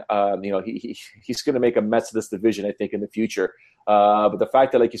young. He's going to make a mess of this division, I think, in the future. But the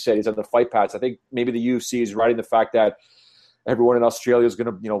fact that, like you said, he's on the Fight Pass, I think maybe the UFC is riding the fact that everyone in Australia is going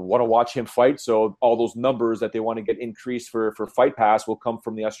to, want to watch him fight. So all those numbers that they want to get increased for Fight Pass will come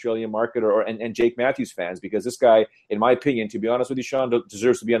from the Australian market and Jake Matthews fans, because this guy, in my opinion, to be honest with you, Sean,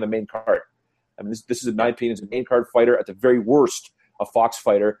 deserves to be on the main card. I mean, this is, in my opinion, is a main card fighter, at the very worst, a Fox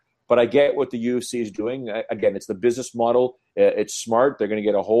fighter. But I get what the UFC is doing. Again, it's the business model. It's smart. They're going to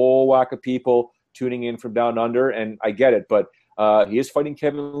get a whole whack of people tuning in from down under, and I get it. But he is fighting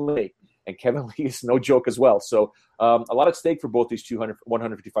Kevin Lee. And Kevin Lee is no joke as well. So a lot at stake for both these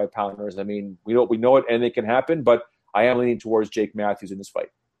 155-pounders. I mean, we know it, and it can happen, but I am leaning towards Jake Matthews in this fight.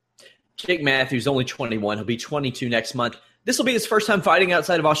 Jake Matthews, only 21. He'll be 22 next month. This will be his first time fighting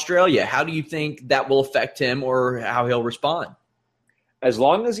outside of Australia. How do you think that will affect him or how he'll respond? As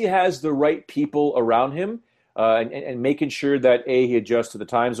long as he has the right people around him and making sure that, A, he adjusts to the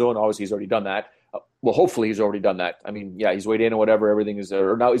time zone. Obviously, he's already done that. Well, hopefully he's already done that. I mean, yeah, he's weighed in or whatever. Everything is –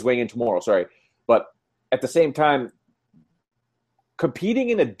 or now he's weighing in tomorrow, sorry. But at the same time, competing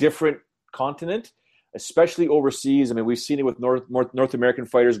in a different continent, especially overseas – I mean, we've seen it with North American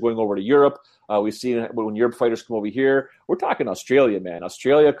fighters going over to Europe. We've seen it when Europe fighters come over here. We're talking Australia, man.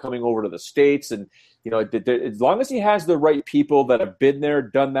 Australia coming over to the States. And, as long as he has the right people that have been there,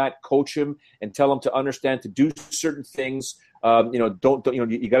 done that, coach him and tell him to understand to do certain things – you got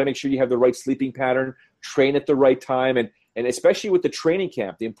to make sure you have the right sleeping pattern, train at the right time, and especially with the training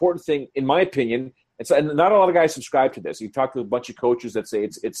camp. The important thing, in my opinion, and not a lot of guys subscribe to this. You talk to a bunch of coaches that say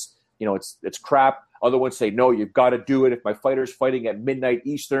it's it's crap. Other ones say, no, you've got to do it. If my fighter's fighting at midnight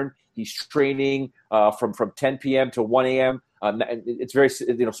Eastern, he's training from 10 p.m. to 1 a.m. And it's very,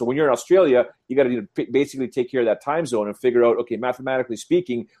 so when you're in Australia, you got to basically take care of that time zone and figure out, okay, mathematically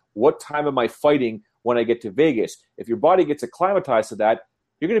speaking, what time am I fighting when I get to Vegas? If your body gets acclimatized to that,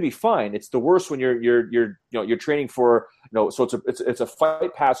 you're going to be fine. It's the worst when you're training for, so it's a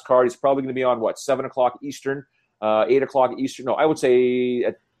fight pass card. It's probably going to be on 7:00 Eastern, 8:00 Eastern. No, I would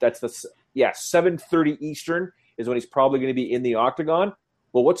say that's 7:30 Eastern is when he's probably going to be in the octagon.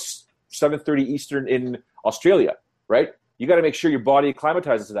 Well, what's 7:30 Eastern in Australia, right? You got to make sure your body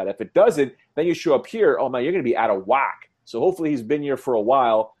acclimatizes to that. If it doesn't, then you show up here, oh man, you're going to be out of whack. So hopefully he's been here for a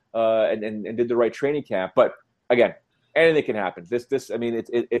while and did the right training camp. But again, anything can happen.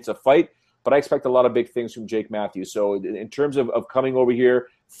 It's a fight, but I expect a lot of big things from Jake Matthews. So in terms of coming over here,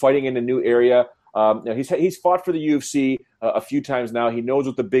 fighting in a new area, he's fought for the UFC a few times now. He knows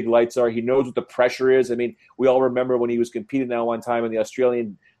what the big lights are. He knows what the pressure is. I mean, we all remember when he was competing that one time and the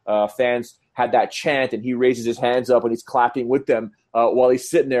Australian fans had that chant and he raises his hands up and he's clapping with them while he's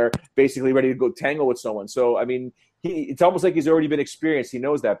sitting there basically ready to go tangle with someone. So, I mean, it's almost like he's already been experienced. He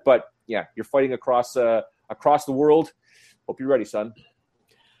knows that. But, yeah, you're fighting across the world. Hope you're ready, son.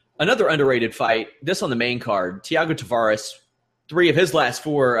 Another underrated fight, this on the main card, Thiago Tavares, 3 of his last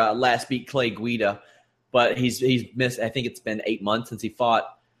 4 beat Clay Guida, but he's missed, I think it's been 8 months since he fought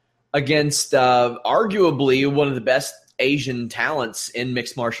against arguably one of the best Asian talents in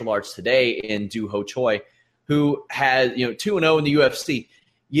mixed martial arts today in Doo Ho Choi, who has 2-0 in the UFC.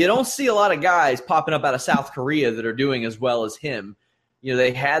 You don't see a lot of guys popping up out of South Korea that are doing as well as him.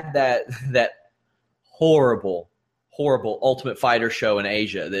 They had that horrible Ultimate Fighter show in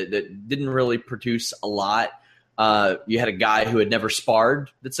Asia that didn't really produce a lot. You had a guy who had never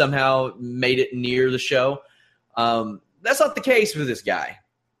sparred that somehow made it near the show. That's not the case with this guy.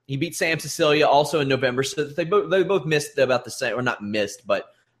 He beat Sam Sicilia also in November, so they both missed about the same, or not missed,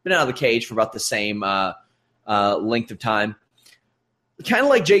 but been out of the cage for about the same length of time. Kind of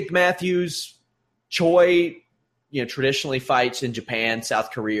like Jake Matthews, Choi, traditionally fights in Japan,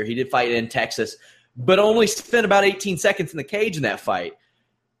 South Korea. He did fight in Texas, but only spent about 18 seconds in the cage in that fight.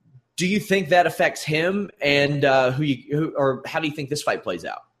 Do you think that affects him, and how do you think this fight plays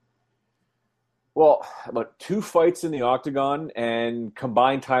out? Well, about 2 fights in the octagon and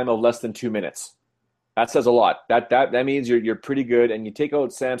combined time of less than 2 minutes. That says a lot. That means you're pretty good, and you take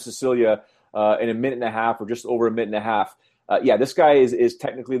out Sam Sicilia in a minute and a half or just over a minute and a half. This guy is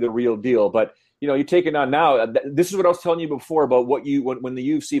technically the real deal, but you take it on now. This is what I was telling you before about when the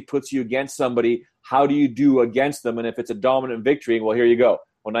UFC puts you against somebody, how do you do against them? And if it's a dominant victory, well, here you go.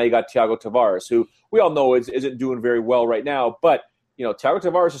 Well, now you got Thiago Tavares, who we all know isn't doing very well right now, but Thiago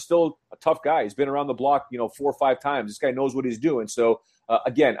Tavares is still a tough guy. He's been around the block, 4 or 5 times. This guy knows what he's doing. So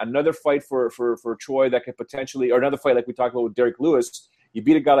again, another fight for Choi that could potentially, or another fight like we talked about with Derek Lewis. You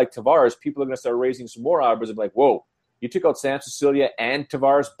beat a guy like Tavares, people are going to start raising some more eyebrows and be like, whoa, you took out Sam Sicilia and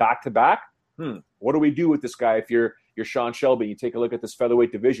Tavares back to back. What do we do with this guy if you're Sean Shelby? You take a look at this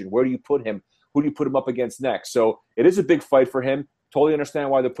featherweight division. Where do you put him? Who do you put him up against next? So it is a big fight for him. Totally understand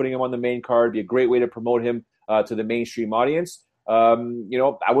why they're putting him on the main card. Be a great way to promote him to the mainstream audience. I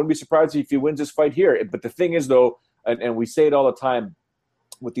wouldn't be surprised if he wins this fight here. But the thing is, though, and we say it all the time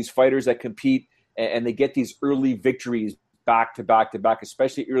with these fighters that compete and they get these early victories back to back to back,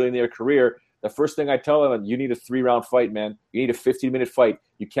 especially early in their career, the first thing I tell them, you need a 3-round fight, man. You need a 15-minute fight.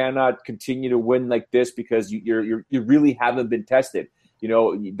 You cannot continue to win like this because you really haven't been tested.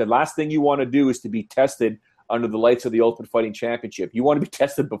 The last thing you want to do is to be tested under the lights of the Ultimate Fighting Championship. You want to be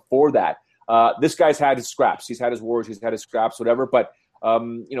tested before that. This guy's had his scraps. He's had his wars. He's had his scraps, whatever. But,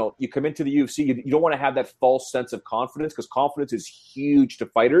 you come into the UFC, you don't want to have that false sense of confidence because confidence is huge to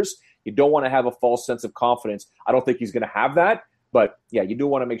fighters. You don't want to have a false sense of confidence. I don't think he's going to have that. But, yeah, you do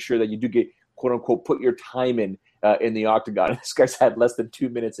want to make sure that you do get, quote-unquote, put your time in the octagon. This guy's had less than 2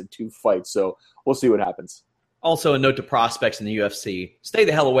 minutes in 2 fights. So we'll see what happens. Also, a note to prospects in the UFC. Stay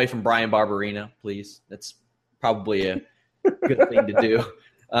the hell away from Brian Barberena, please. That's probably a good thing to do.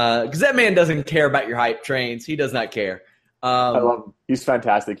 Because that man doesn't care about your hype trains. He does not care. I love him. He's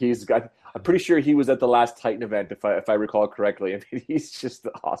fantastic. I'm pretty sure he was at the last Titan event, if I recall correctly. I mean, he's just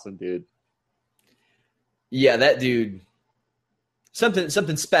an awesome dude. Yeah, that dude.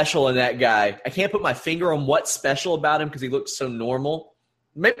 Something special in that guy. I can't put my finger on what's special about him because he looks so normal.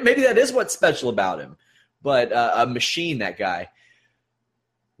 Maybe that is what's special about him. But a machine, that guy.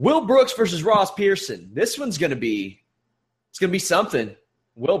 Will Brooks versus Ross Pearson. This one's going to be something.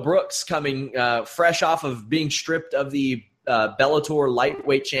 Will Brooks coming fresh off of being stripped of the Bellator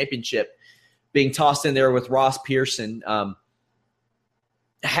lightweight championship, being tossed in there with Ross Pearson.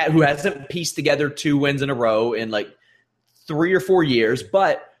 who hasn't pieced together 2 wins in a row in like 3 or 4 years.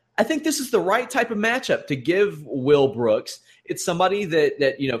 But I think this is the right type of matchup to give Will Brooks. It's somebody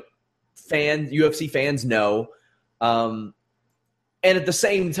that UFC fans know. And at the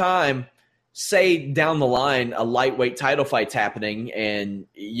same time, say down the line a lightweight title fight's happening and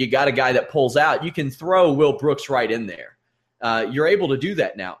you got a guy that pulls out, you can throw Will Brooks right in there. You're able to do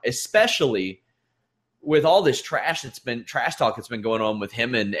that now, especially with all this trash talk that's been going on with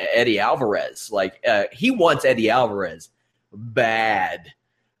him and Eddie Alvarez. Like, he wants Eddie Alvarez bad.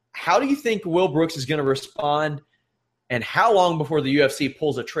 How do you think Will Brooks is going to respond, and how long before the UFC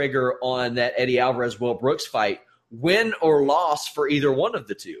pulls a trigger on that Eddie Alvarez-Will Brooks fight, win or loss for either one of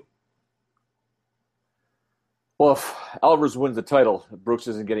the two? Well, if Alvarez wins the title, Brooks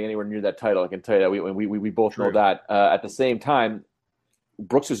isn't getting anywhere near that title. I can tell you that. We both know that. At the same time,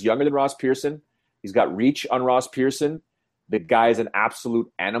 Brooks is younger than Ross Pearson. He's got reach on Ross Pearson. The guy is an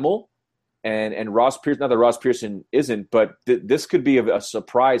absolute animal. And Ross Pearson, not that Ross Pearson isn't, but this could be a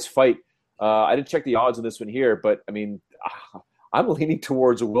surprise fight. I didn't check the odds on this one here, but I mean, I'm leaning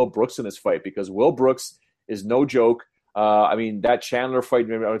towards Will Brooks in this fight because Will Brooks is no joke. I mean, that Chandler fight, I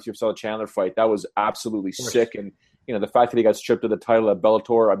don't know if you saw the Chandler fight, that was absolutely sick. And, the fact that he got stripped of the title at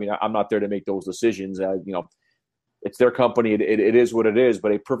Bellator, I mean, I'm not there to make those decisions. It's their company. It is what it is,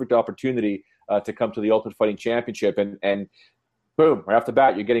 but a perfect opportunity to come to the Ultimate Fighting Championship. And boom, right off the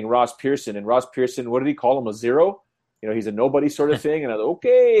bat, you're getting Ross Pearson. And Ross Pearson, what did he call him, a zero? He's a nobody sort of thing. And I was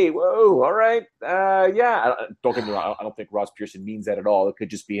okay, whoa, all right. Yeah, don't get me wrong. I don't think Ross Pearson means that at all. It could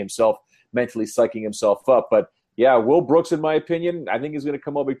just be himself mentally psyching himself up. But, yeah, Will Brooks, in my opinion, I think he's going to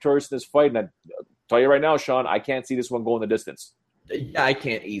come out victorious in this fight. And I tell you right now, Sean, I can't see this one going the distance. Yeah, I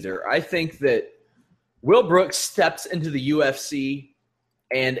can't either. I think that Will Brooks steps into the UFC,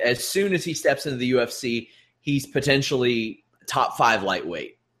 and as soon as he steps into the UFC, he's potentially top 5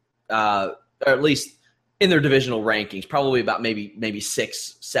 lightweight, or at least in their divisional rankings, probably about maybe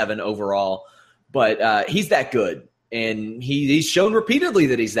 6, 7 overall. But he's that good, and he's shown repeatedly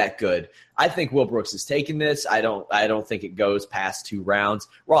that he's that good. I think Will Brooks is taking this. I don't think it goes past 2 rounds.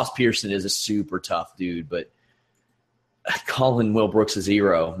 Ross Pearson is a super tough dude, but calling Will Brooks a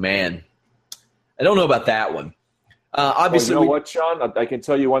zero, man, I don't know about that one. Obviously, well, you know what, Sean? I can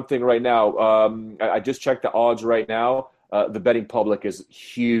tell you one thing right now. I just checked the odds right now. The betting public is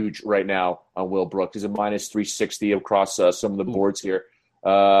huge right now on Will Brooks. He's a minus 360 across some of the boards here.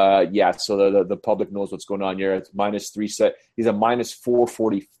 So the public knows what's going on here. It's minus 3 set. He's a minus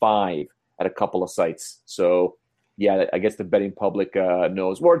 445 at a couple of sites. So, yeah, I guess the betting public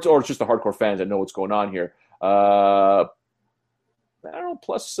knows, or it's just the hardcore fans that know what's going on here. I don't know,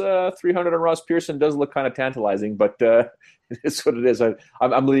 plus 300 on Ross Pearson does look kind of tantalizing, but it's what it is.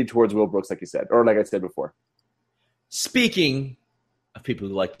 I'm leaning towards Will Brooks, like you said, or like I said before. Speaking of people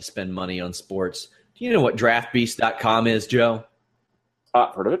who like to spend money on sports, do you know what DraftBeast.com is, Joe?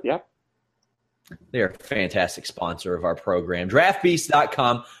 Heard of it, yeah. They're a fantastic sponsor of our program.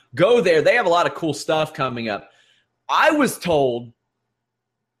 DraftBeast.com. Go there. They have a lot of cool stuff coming up. I was told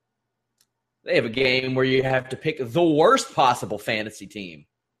they have a game where you have to pick the worst possible fantasy team.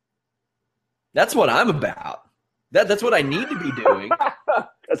 That's what I'm about. That's what I need to be doing.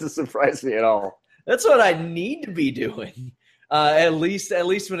 Doesn't surprise me at all. That's what I need to be doing. At least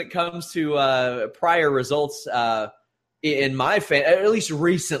when it comes to prior results in my at least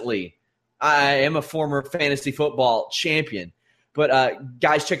recently. I am a former fantasy football champion. But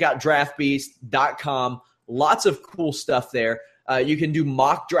guys, check out DraftBeast.com. Lots of cool stuff there. You can do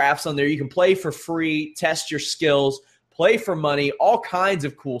mock drafts on there. You can play for free, test your skills, play for money, all kinds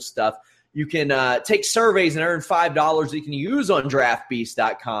of cool stuff. You can take surveys and earn $5 that you can use on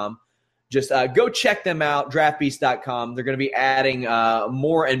DraftBeast.com. Just go check them out, DraftBeast.com. They're going to be adding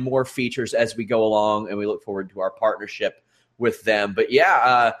more and more features as we go along, and we look forward to our partnership with them. But,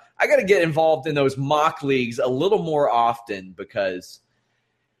 yeah, I got to get involved in those mock leagues a little more often because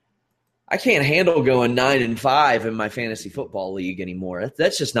I can't handle going 9-5 in my fantasy football league anymore.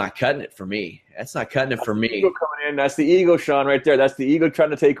 That's just not cutting it for me. That's not cutting it for me. Ego coming in. That's the ego, Sean, right there. That's the ego trying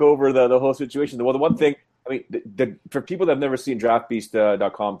to take over the whole situation. Well, the one thing, I mean, for people that have never seen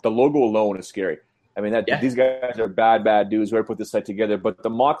DraftBeast.com, the logo alone is scary. I mean, these guys are bad dudes. Whoever put this site together. But the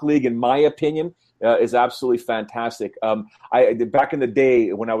mock league, in my opinion, is absolutely fantastic. Back in the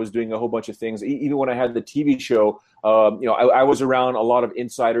day when I was doing a whole bunch of things, even when I had the TV show, I was around a lot of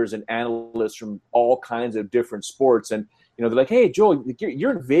insiders and analysts from all kinds of different sports. And, they're like, hey, Joel,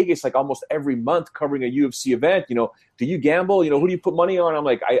 you're in Vegas like almost every month covering a UFC event. Do you gamble? Who do you put money on? I'm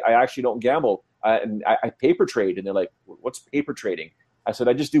like, I actually don't gamble. And I paper trade. And they're like, what's paper trading? I said,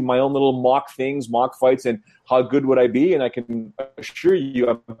 I just do my own little mock things, mock fights, and how good would I be? And I can assure you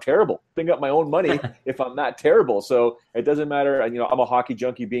I'm terrible. Bring up my own money if I'm not terrible. So it doesn't matter. You know, I'm a hockey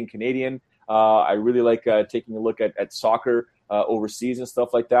junkie being Canadian. I really like taking a look at soccer overseas and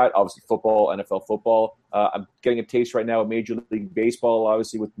stuff like that. Obviously, football, NFL football. I'm getting a taste right now of Major League Baseball,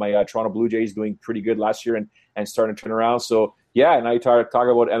 obviously, with my Toronto Blue Jays doing pretty good last year and starting to turn around. So, yeah, and I talk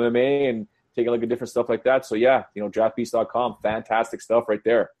about MMA and taking a look at different stuff like that. So, yeah, you know, draftbeast.com, fantastic stuff right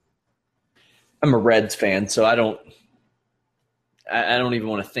there. I'm a Reds fan, so I don't even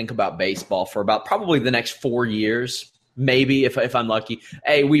want to think about baseball for about probably the next 4 years. Maybe if I'm lucky.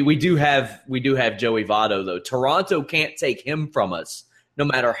 Hey, we do have Joey Votto though. Toronto can't take him from us, no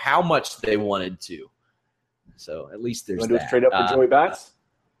matter how much they wanted to. So at least there's that. You want to do a straight up for Joey Bats?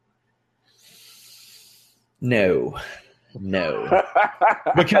 No,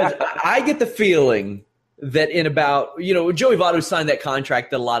 because I get the feeling that in about Joey Votto signed that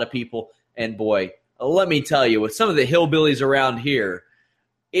contract that a lot of people, and boy, let me tell you, with some of the hillbillies around here,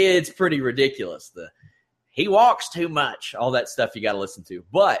 it's pretty ridiculous. He walks too much, all that stuff you got to listen to.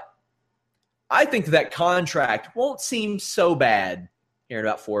 But I think that contract won't seem so bad here in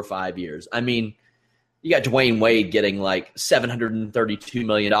about 4 or 5 years. I mean, you got Dwayne Wade getting like $732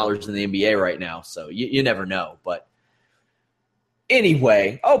 million in the NBA right now, so you never know. But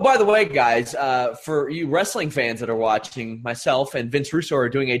anyway, oh, by the way, guys, for you wrestling fans that are watching, myself and Vince Russo are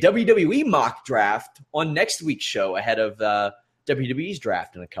doing a WWE mock draft on next week's show ahead of WWE's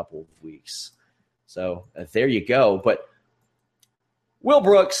draft in a couple of weeks. So there you go. But Will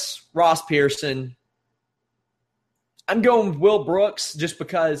Brooks, Ross Pearson, I'm going with Will Brooks just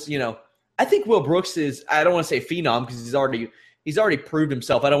because, I think Will Brooks is, I don't want to say phenom because he's already proved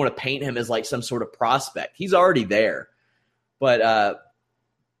himself. I don't want to paint him as like some sort of prospect. He's already there. But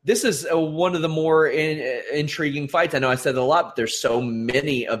this is one of the more intriguing fights. I know I said it a lot, but there's so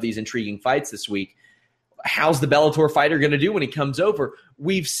many of these intriguing fights this week. How's the Bellator fighter going to do when he comes over?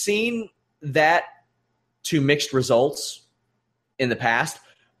 We've seen that to mixed results in the past,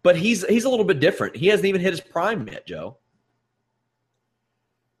 but he's a little bit different. He hasn't even hit his prime yet, Joe.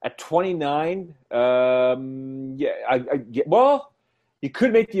 At 29, well, you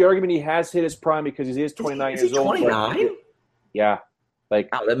could make the argument he has hit his prime because he is 29 years old. 29? Yeah. Wow,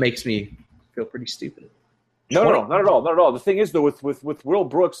 that makes me feel pretty stupid. No, not at all. The thing is, though, with Will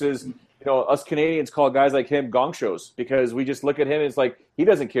Brooks is, us Canadians call guys like him gong shows because we just look at him and it's like he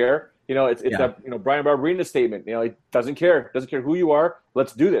doesn't care. It's that Brian Barberina statement. He doesn't care who you are.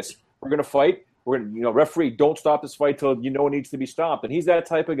 Let's do this. We're gonna fight. We're gonna referee. Don't stop this fight till it needs to be stopped. And he's that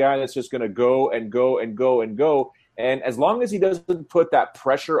type of guy that's just gonna go and go and go and go. And as long as he doesn't put that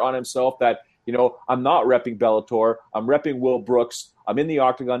pressure on himself that I'm not repping Bellator. I'm repping Will Brooks. I'm in the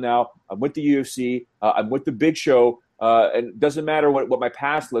octagon now. I'm with the UFC. I'm with the Big Show. And it doesn't matter what my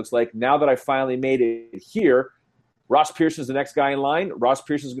past looks like. Now that I finally made it here, Ross Pearson's the next guy in line. Ross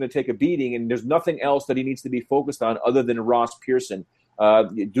Pearson's going to take a beating, and there's nothing else that he needs to be focused on other than Ross Pearson.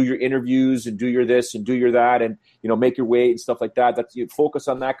 Do your interviews and do your this and do your that and, make your weight and stuff like that. You focus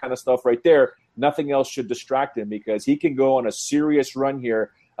on that kind of stuff right there. Nothing else should distract him because he can go on a serious run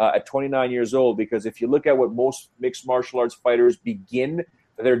here at 29 years old, because if you look at what most mixed martial arts fighters begin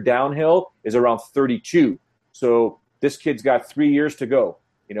their downhill is around 32. So this kid's got 3 years to go.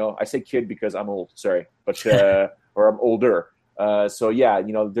 I say kid because I'm old, sorry, but or I'm older. So yeah,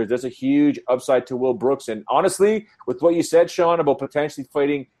 there's a huge upside to Will Brooks. And honestly, with what you said, Sean, about potentially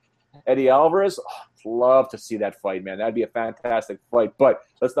fighting Eddie Alvarez, I'd love to see that fight, man. That'd be a fantastic fight. But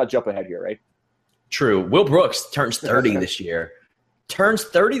let's not jump ahead here, right? True. Will Brooks turns 30 this year.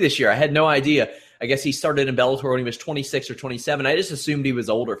 I had no idea. I guess he started in Bellator when he was 26 or 27. I just assumed he was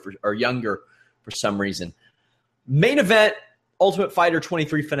older or younger for some reason. Main event, Ultimate Fighter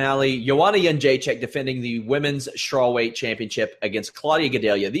 23 finale. Joanna Jędrzejczyk defending the women's strawweight championship against Claudia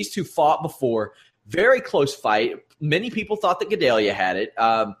Gadelha. These two fought before. Very close fight. Many people thought that Gadelha had it.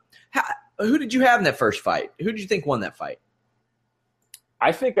 Who did you have in that first fight? Who did you think won that fight?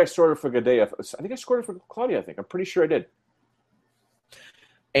 I think I scored it for Gadelha. I think I scored it for Claudia, I'm pretty sure I did.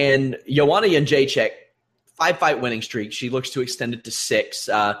 And Joanna Jędrzejczyk, 5-fight winning streak. She looks to extend it to 6.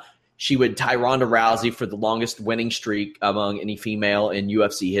 She would tie Ronda Rousey for the longest winning streak among any female in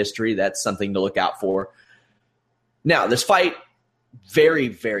UFC history. That's something to look out for. Now, this fight, very,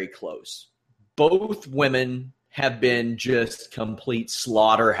 very close. Both women have been just complete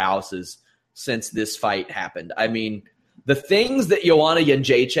slaughterhouses since this fight happened. I mean, the things that Joanna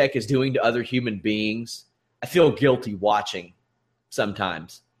Jędrzejczyk is doing to other human beings, I feel guilty watching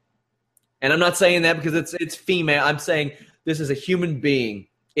sometimes. And I'm not saying that because it's female. I'm saying this is a human being.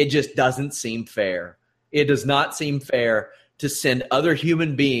 It just doesn't seem fair. It does not seem fair to send other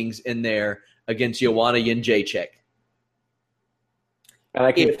human beings in there against Joanna Jędrzejczyk. And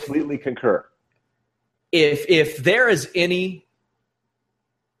I completely concur. If there is any,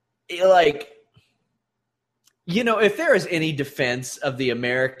 like, if there is any defense of the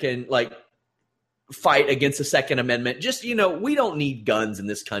American, like, fight against the Second Amendment, just, we don't need guns in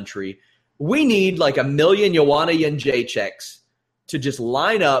this country. We need like 1 million Joanna Jędrzejczyks to just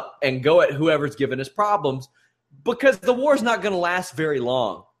line up and go at whoever's giving us problems, because the war's not going to last very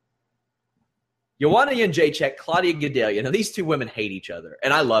long. Joanna Jędrzejczyk, Claudia Gadelha. Now, these two women hate each other,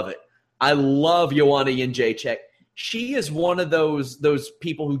 and I love it. I love Joanna Jędrzejczyk. She is one of those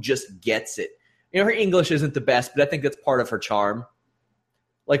people who just gets it. Her English isn't the best, but I think that's part of her charm.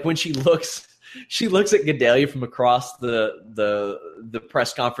 Like when she looks at Gadelha from across the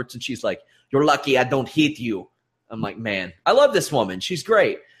press conference, and she's like, "You're lucky I don't hit you." I'm like, man, I love this woman. She's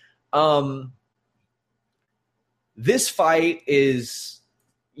great. This fight is,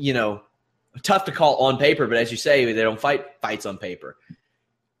 tough to call on paper, but as you say, they don't fight fights on paper.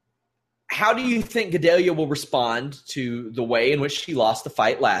 How do you think Gadelha will respond to the way in which she lost the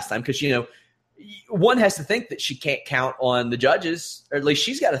fight last time? Because, one has to think that she can't count on the judges, or at least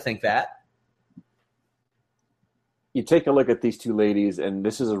she's got to think that. You take a look at these two ladies, and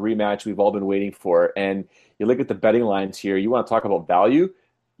this is a rematch we've all been waiting for. And you look at the betting lines here. You want to talk about value?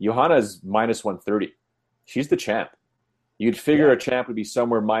 Johanna's minus 130. She's the champ. You'd figure a champ would be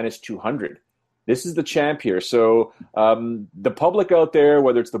somewhere minus 200. This is the champ here. So the public out there,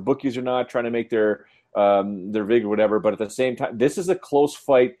 whether it's the bookies or not, trying to make their vig or whatever, but at the same time, this is a close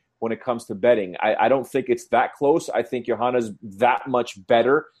fight when it comes to betting. I don't think it's that close. I think Johanna's that much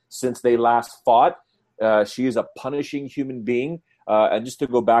better since they last fought. She is a punishing human being. And just to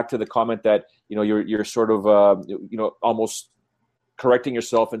go back to the comment that, you're sort of, almost correcting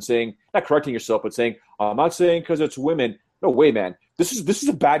yourself and saying, not correcting yourself, but saying, I'm not saying because it's women. No way, man. This is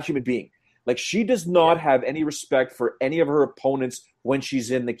a bad human being. Like, she does not have any respect for any of her opponents when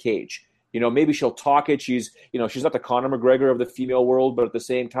she's in the cage. Maybe she'll talk it. She's not the Conor McGregor of the female world, but at the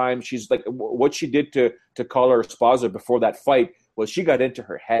same time, she's like, what she did to Carla Esparza before that fight was she got into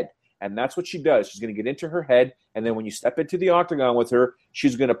her head. And that's what she does. She's going to get into her head, and then when you step into the octagon with her,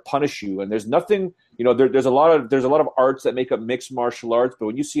 she's going to punish you. And there's nothing, there's a lot of arts that make up mixed martial arts, but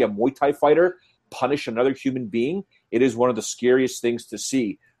when you see a Muay Thai fighter punish another human being, it is one of the scariest things to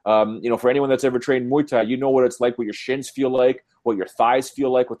see. For anyone that's ever trained Muay Thai, you know what it's like, what your shins feel like, what your thighs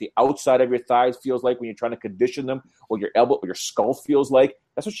feel like, what the outside of your thighs feels like when you're trying to condition them, what your elbow, what your skull feels like.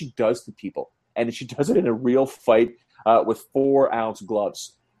 That's what she does to people. And she does it in a real fight with 4-ounce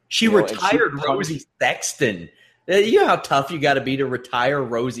gloves. She retired Rosie Sexton. You know how tough you got to be to retire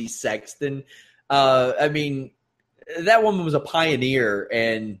Rosie Sexton? That woman was a pioneer.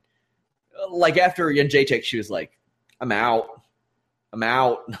 And like after Jędrzejczyk, she was like, I'm out.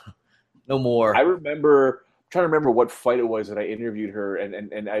 No more. I'm trying to remember what fight it was that I interviewed her.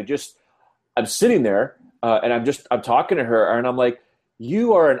 And I'm sitting there and I'm talking to her and I'm like,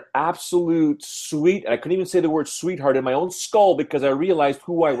 you are an absolute sweet, and I couldn't even say the word sweetheart in my own skull because I realized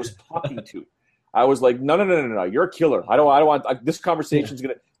who I was talking to. I was like, no, you're a killer. I don't want this conversation's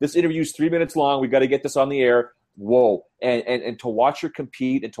this interview's 3 minutes long. We got to get this on the air. Whoa. And to watch her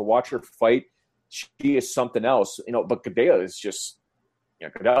compete and to watch her fight, she is something else. But Gadelha is just,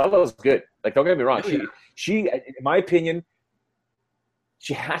 Gadelha is good. Like, don't get me wrong. She, in my opinion,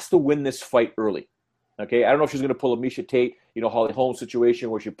 she has to win this fight early. Okay, I don't know if she's going to pull a Miesha Tate, Holly Holmes situation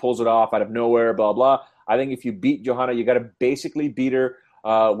where she pulls it off out of nowhere, blah, blah. I think if you beat Johanna, you got to basically beat her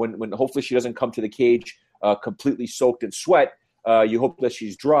when hopefully she doesn't come to the cage completely soaked in sweat. You hope that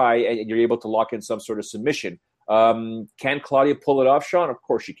she's dry and you're able to lock in some sort of submission. Can Claudia pull it off, Sean? Of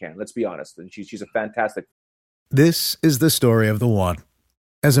course she can. Let's be honest. And she's a fantastic. This is the story of the one.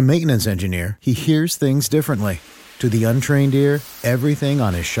 As a maintenance engineer, he hears things differently. To the untrained ear, everything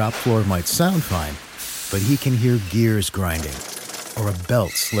on his shop floor might sound fine, but he can hear gears grinding or a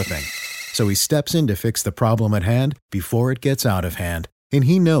belt slipping. So he steps in to fix the problem at hand before it gets out of hand. And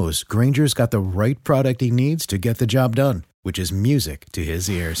he knows Grainger's got the right product he needs to get the job done, which is music to his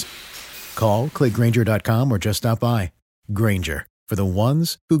ears. Call, click Grainger.com, or just stop by. Grainger, for the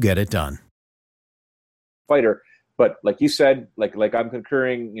ones who get it done. Fighter, but like you said, like I'm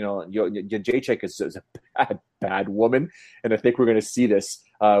concurring, Jędrzejczyk is a bad woman, and I think we're going to see this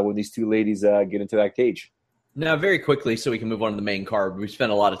when these two ladies get into that cage. Now, very quickly, so we can move on to the main card. We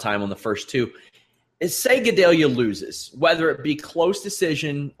spent a lot of time on the first two. Say Gadelha loses, whether it be close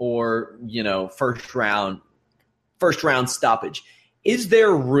decision or first round stoppage. Is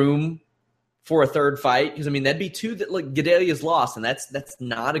there room for a third fight? Because that'd be two that Gadelha's lost, and that's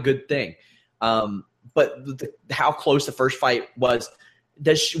not a good thing. but how close the first fight was.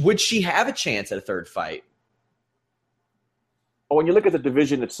 Would she have a chance at a third fight? When you look at the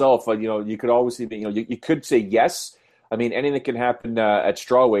division itself, you could always see, you could say yes. I mean, anything can happen at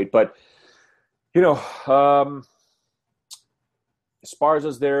strawweight, but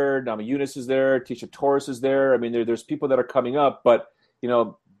Esparza's there, Namajunas is there, Tecia Torres is there. I mean, there's people that are coming up, but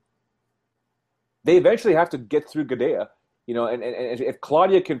they eventually have to get through Gadea. And if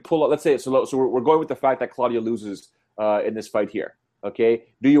Claudia can pull up, let's say, so we're going with the fact that Claudia loses in this fight here. Okay,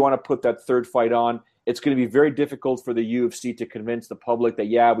 do you want to put that third fight on? It's going to be very difficult for the UFC to convince the public that,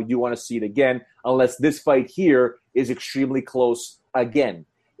 yeah, we do want to see it again, unless this fight here is extremely close again.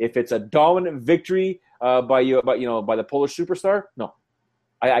 If it's a dominant victory by the Polish superstar, no,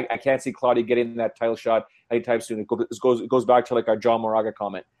 I can't see Claudia getting that title shot anytime soon. It goes back to like our John Moraga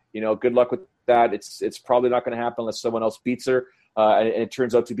comment. Good luck with that. It's probably not going to happen unless someone else beats her, and it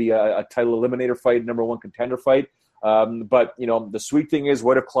turns out to be a title eliminator fight, number one contender fight. But the sweet thing is,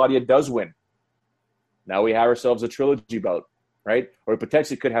 what if Claudia does win? Now we have ourselves a trilogy bout, right? Or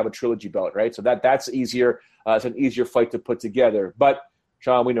potentially could have a trilogy bout, right? So that's easier. It's an easier fight to put together. But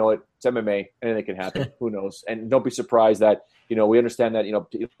Sean, we know it. It's MMA. Anything can happen. Who knows? And don't be surprised that we understand that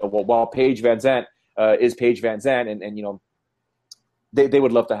while Paige Van Zandt is Paige Van Zandt, and they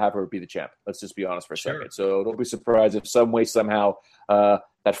would love to have her be the champ. Let's just be honest for a second. So don't be surprised if some way somehow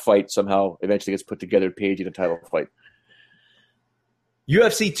that fight somehow eventually gets put together. Paige in a title fight.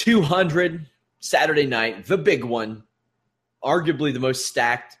 UFC 200 Saturday night, the big one, arguably the most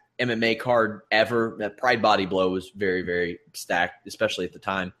stacked MMA card ever. That Pride Body Blow was very, very stacked, especially at the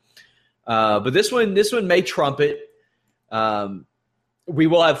time. But this one may trump it. We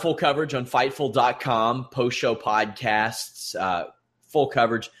will have full coverage on Fightful.com, post-show podcasts, full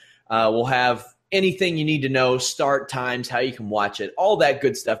coverage. We'll have anything you need to know, start times, how you can watch it, all that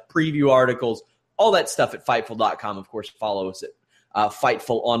good stuff, preview articles, all that stuff at Fightful.com. Of course, follow us at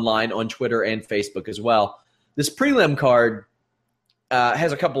Fightful Online on Twitter and Facebook as well. This prelim card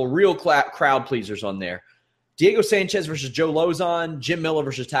has a couple of real crowd pleasers on there. Diego Sanchez versus Joe Lozon, Jim Miller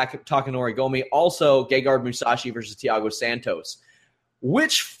versus Takanori Gomi, also Gegard Mousasi versus Thiago Santos.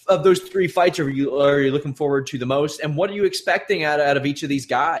 Which of those three fights are you looking forward to the most, and what are you expecting out of each of these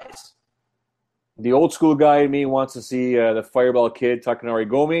guys? The old school guy in me wants to see the Fireball Kid, Takanori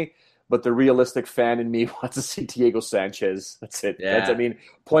Gomi, but the realistic fan in me wants to see Diego Sanchez. That's it. Yeah.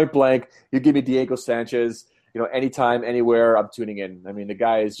 Point blank. You give me Diego Sanchez, anytime, anywhere, I'm tuning in. I mean, the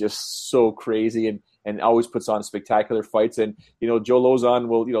guy is just so crazy and always puts on spectacular fights. And, Joe Lozon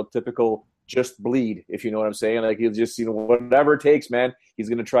will, typical just bleed, if you know what I'm saying. Like, he'll just, whatever it takes, man, he's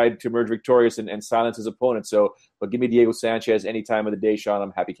going to try to emerge victorious and silence his opponent. So, but give me Diego Sanchez any time of the day, Sean.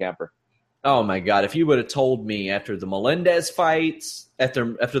 I'm happy camper. Oh, my God. If you would have told me after the Melendez fights,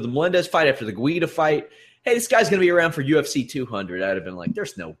 after the Melendez fight, after the Guida fight, hey, this guy's going to be around for UFC 200, I'd have been like,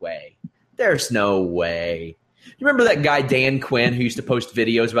 there's no way. There's no way. You remember that guy, Dan Quinn, who used to post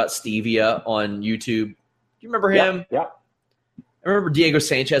videos about stevia on YouTube? Do you remember him? Yeah. I remember Diego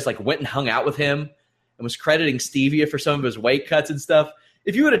Sanchez went and hung out with him and was crediting stevia for some of his weight cuts and stuff.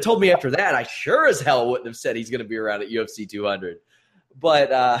 If you would have told me after that, I sure as hell wouldn't have said he's going to be around at UFC 200.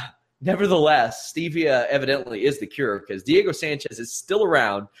 But nevertheless, stevia evidently is the cure because Diego Sanchez is still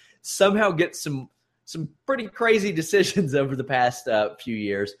around, somehow gets some pretty crazy decisions over the past few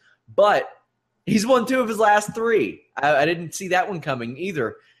years. But he's won 2 of his last 3. I didn't see that one coming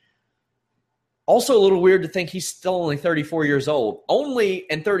either. Also a little weird to think he's still only 34 years old. Only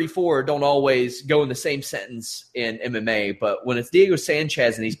and 34 don't always go in the same sentence in MMA, but when it's Diego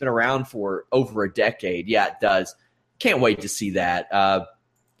Sanchez and he's been around for over a decade, yeah, it does. Can't wait to see that. I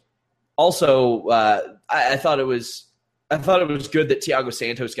thought it was good that Thiago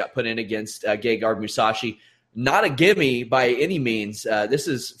Santos got put in against Gegard Mousasi. Not a gimme by any means. This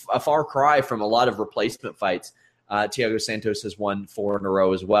is a far cry from a lot of replacement fights. Thiago Santos has won 4 in a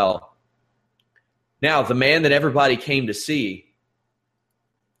row as well. Now, the man that everybody came to see,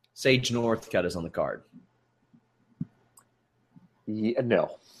 Sage Northcutt, is on the card. Yeah,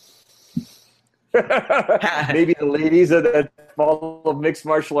 no. Maybe the ladies that follow mixed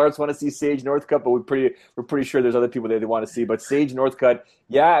martial arts want to see Sage Northcutt, but we're pretty sure there's other people that they want to see. But Sage Northcutt,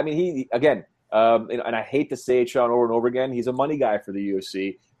 yeah, I mean, he again, and I hate to say it, Sean, over and over again, he's a money guy for the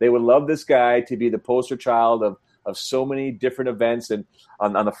UFC. They would love this guy to be the poster child of so many different events and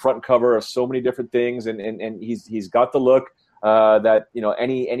on the front cover of so many different things, and he's got the look that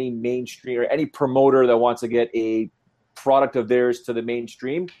any mainstream or any promoter that wants to get a product of theirs to the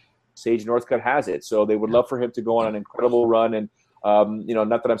mainstream, Sage Northcutt has it. So they would love for him to go on an incredible run, and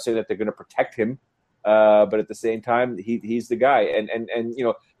not that I'm saying that they're going to protect him But at the same time, he's the guy. And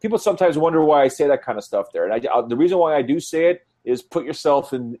people sometimes wonder why I say that kind of stuff there. And the reason why I do say it is put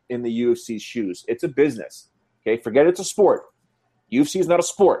yourself in the UFC's shoes. It's a business. Okay, forget it's a sport. UFC is not a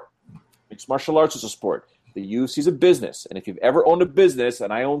sport. Mixed martial arts is a sport. The UFC is a business. And if you've ever owned a business,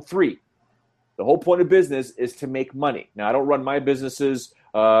 and I own 3, the whole point of business is to make money. Now, I don't run my businesses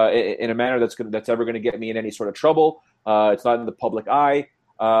in a manner that's ever going to get me in any sort of trouble. It's not in the public eye.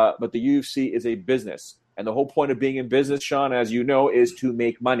 But the UFC is a business. And the whole point of being in business, Sean, as you know, is to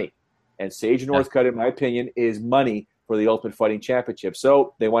make money. And Sage Northcutt, in my opinion, is money for the Ultimate Fighting Championship.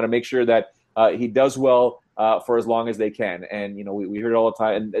 So they want to make sure that he does well for as long as they can. And, we hear it all the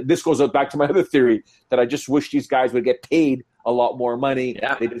time. And this goes back to my other theory that I just wish these guys would get paid a lot more money.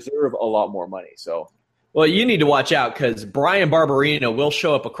 Yeah. They deserve a lot more money. So, well, you need to watch out because Brian Barberino will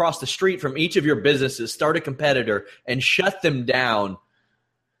show up across the street from each of your businesses, start a competitor, and shut them down.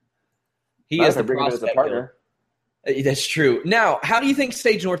 He is the prospect partner. That's true. Now, how do you think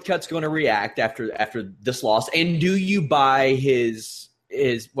Sage Northcutt's going to react after this loss? And do you buy his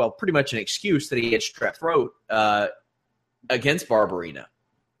pretty much an excuse that he had strep throat against Barberina?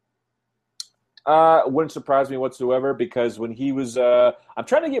 Wouldn't surprise me whatsoever because when he was I'm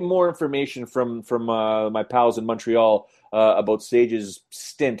trying to get more information from my pals in Montreal about Sage's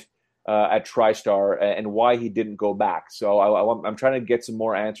stint at TriStar and why he didn't go back. So I'm trying to get some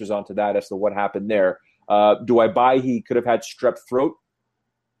more answers onto that as to what happened there. Do I buy he could have had strep throat?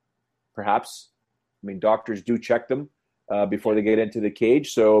 Perhaps. I mean, doctors do check them before they get into the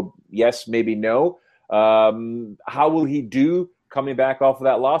cage. So yes, maybe no. How will he do coming back off of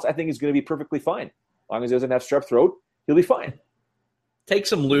that loss? I think he's going to be perfectly fine. As long as he doesn't have strep throat, he'll be fine. Take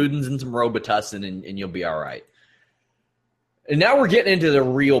some Ludens and some Robitussin and you'll be all right. And now we're getting into the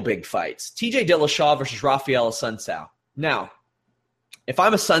real big fights. TJ Dillashaw versus Rafael Assunção. Now, if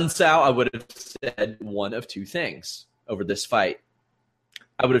I'm Assunção, I would have said one of two things over this fight.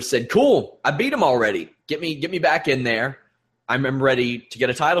 I would have said, cool, I beat him already. Get me back in there. I'm ready to get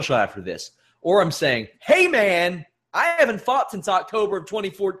a title shot after this. Or I'm saying, hey, man, I haven't fought since October of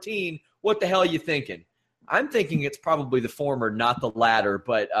 2014. What the hell are you thinking? I'm thinking it's probably the former, not the latter.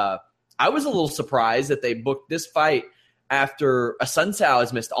 But I was a little surprised that they booked this fight after Assunção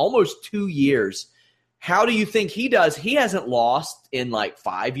has missed almost 2 years. How do you think he does? He hasn't lost in like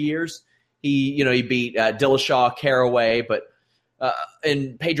 5 years. He beat Dillashaw, Caraway,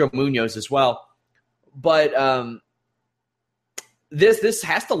 and Pedro Munoz as well. But this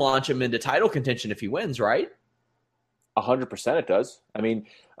has to launch him into title contention if he wins, right? 100% it does. I mean,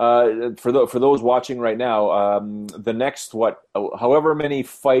 for those watching right now, the next however many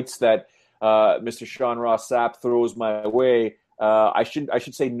fights that Mr. Sean Ross Sapp throws my way, I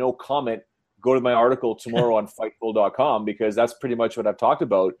should say no comment. Go to my article tomorrow on Fightful.com because that's pretty much what I've talked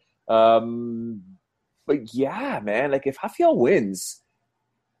about. But yeah, man, like if Rafael wins,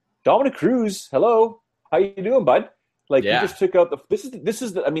 Dominic Cruz, hello, how you doing, bud? Like he just took out this is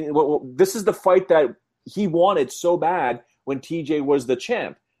the fight that he wanted so bad when TJ was the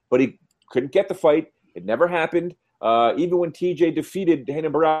champ, but he couldn't get the fight. It never happened. Even when TJ defeated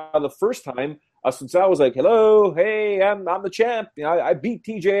Renan Barão the first time, Assunção was like, hello, hey, I'm the champ. I beat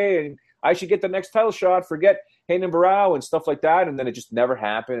TJ and I should get the next title shot. Forget Renan Barão and stuff like that. And then it just never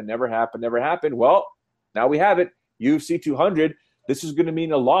happened and never happened. Well, now we have it. UFC 200. This is going to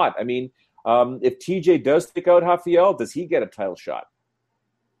mean a lot. I mean, if TJ does take out Rafael, does he get a title shot?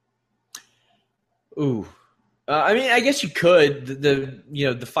 Ooh. I guess you could.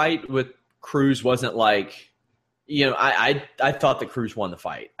 The fight with Cruz wasn't like, I thought that Cruz won the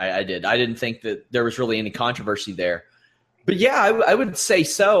fight. I did. I didn't think that there was really any controversy there. But yeah, I would say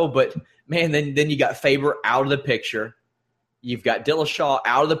so. But man, then you got Faber out of the picture. You've got Dillashaw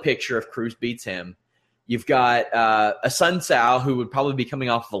out of the picture if Cruz beats him. You've got Assunção, who would probably be coming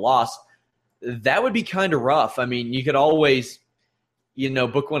off of a loss. That would be kind of rough. I mean, you could always,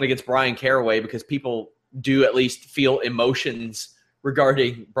 book one against Brian Caraway because people do at least feel emotions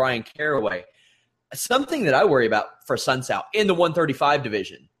regarding Brian Caraway. Something that I worry about for Assunção in the 135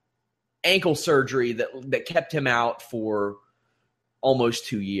 division, ankle surgery that kept him out for almost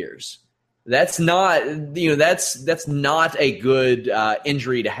 2 years. That's not, that's not a good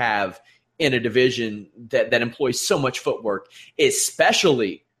injury to have in a division that employs so much footwork,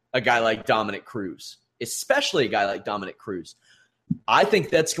 especially a guy like Dominic Cruz. I think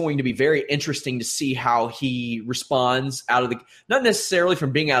that's going to be very interesting to see how he responds not necessarily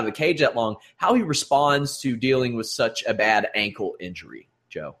from being out of the cage that long, how he responds to dealing with such a bad ankle injury,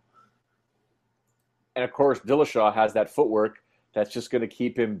 Joe. And of course, Dillashaw has that footwork that's just going to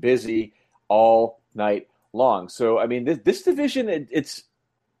keep him busy all night long. So, I mean, this division,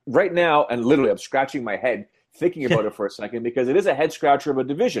 right now, and literally I'm scratching my head thinking about it for a second, because it is a head scratcher of a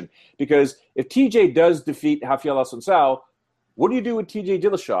division. Because if TJ does defeat Rafael Assunção, what do you do with TJ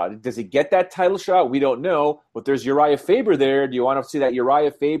Dillashaw? Does he get that title shot? We don't know. But there's Uriah Faber there. Do you want to see that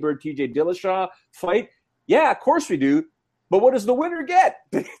Uriah Faber TJ Dillashaw fight? Yeah, of course we do. But what does the winner get?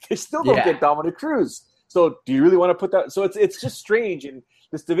 They still don't get Dominic Cruz. So do you really want to put that? So it's just strange. And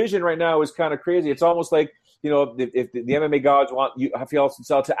this division right now is kind of crazy. It's almost like, if the MMA gods want Rafael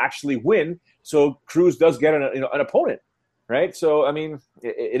Assunção to actually win, so Cruz does get an opponent, right? So, I mean,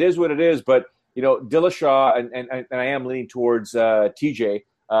 it is what it is. But, Dillashaw, and I am leaning towards TJ,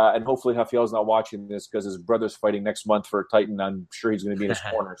 and hopefully Rafael's not watching this because his brother's fighting next month for Titan. I'm sure he's going to be in his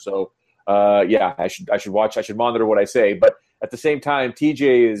corner. So, I should watch. I should monitor what I say. But at the same time,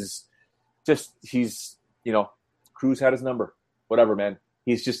 TJ is just, Cruz had his number. Whatever, man.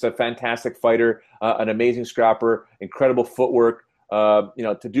 He's just a fantastic fighter, an amazing scrapper, incredible footwork.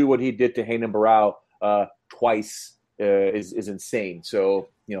 To do what he did to Renan Barão twice is insane. So,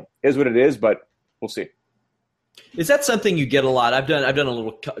 is what it is, but we'll see. Is that something you get a lot? I've done a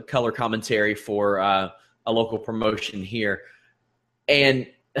little color commentary for a local promotion here, and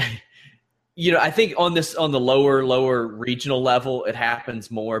I think on the lower regional level it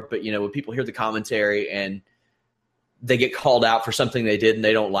happens more. But when people hear the commentary and they get called out for something they did and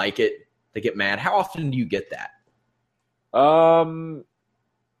they don't like it, they get mad. How often do you get that?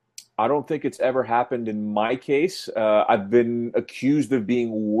 I don't think it's ever happened in my case. I've been accused of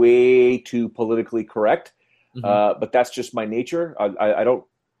being way too politically correct, but that's just my nature. I don't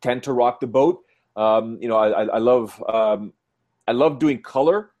tend to rock the boat. I love doing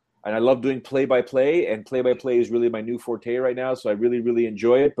color, and I love doing play-by-play, and play-by-play is really my new forte right now, so I really, really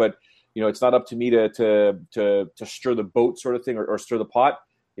enjoy it. But it's not up to me to stir the boat sort of thing, or stir the pot,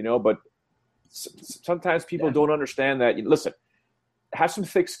 but sometimes people don't understand that. Listen, have some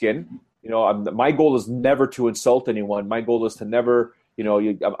thick skin. My goal is never to insult anyone. My goal is to never,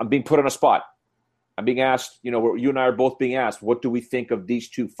 I'm being put on a spot. I'm being asked, you and I are both being asked, what do we think of these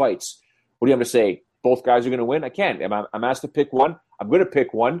two fights? What do you have to say? Both guys are going to win? I can't. I'm asked to pick one. I'm going to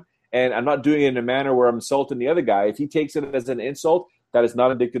pick one, and I'm not doing it in a manner where I'm insulting the other guy. If he takes it as an insult, that is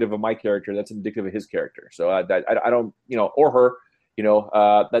not indicative of my character. That's indicative of his character. So I don't, or her,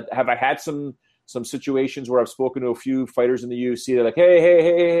 that have I had some situations where I've spoken to a few fighters in the UFC. They're like,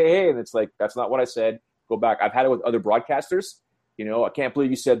 hey, and it's like, that's not what I said. Go back. I've had it with other broadcasters. I can't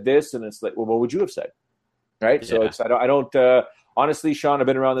believe you said this, and it's like, well, what would you have said, right? Yeah. So I don't. Honestly, Sean, I've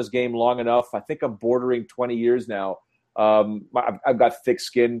been around this game long enough. I think I'm bordering 20 years now. I've got thick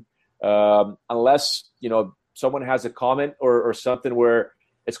skin. Unless someone has a comment or something where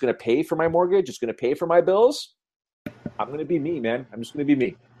it's going to pay for my mortgage, it's going to pay for my bills, I'm going to be me, man. I'm just going to be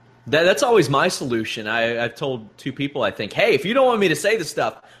me. That's always my solution. I've told two people, I think, hey, if you don't want me to say this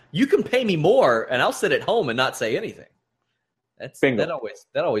stuff, you can pay me more, and I'll sit at home and not say anything.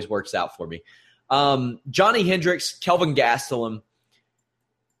 That always works out for me. Johnny Hendricks, Kelvin Gastelum.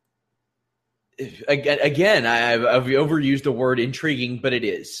 Again, I've overused the word intriguing, but it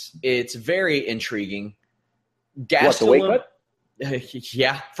is. It's very intriguing. Gastelum, what, the weight cut?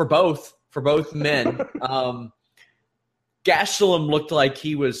 Yeah, for both men. Gastelum looked like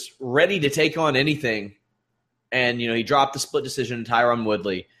he was ready to take on anything, and he dropped the split decision to Tyron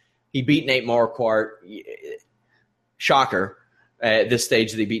Woodley. He beat Nate Marquardt. Shocker at this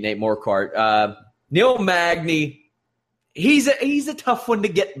stage that he beat Nate Marquardt. Neil Magny, he's a tough one to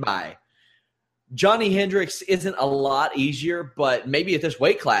get by. Johnny Hendricks isn't a lot easier, but maybe at this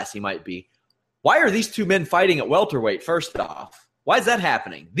weight class he might be. Why are these two men fighting at welterweight, first off? Why is that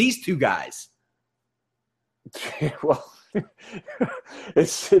happening? These two guys. Well,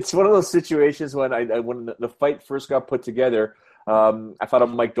 it's one of those situations when when the fight first got put together, I thought of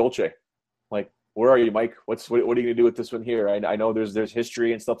Mike Dolce. Like, where are you, Mike? What are you going to do with this one here? I know there's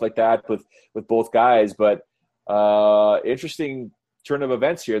history and stuff like that with both guys, but interesting turn of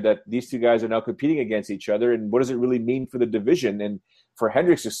events here that these two guys are now competing against each other. And what does it really mean for the division? And for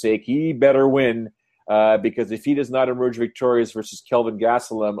Hendricks' sake, he better win because if he does not emerge victorious versus Kelvin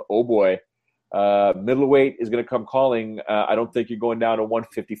Gastelum, oh boy, middleweight is going to come calling. I don't think you're going down to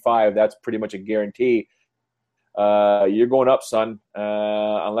 155. That's pretty much a guarantee. You're going up, son.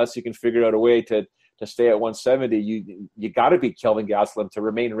 Unless you can figure out a way to stay at 170, you got to beat Kelvin Gastelum to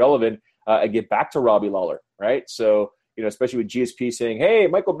remain relevant and get back to Robbie Lawler, right? So, especially with GSP saying, hey,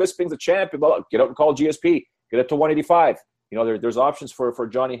 Michael Bisping's the champ, well, get out and call GSP. Get up to 185. There's options for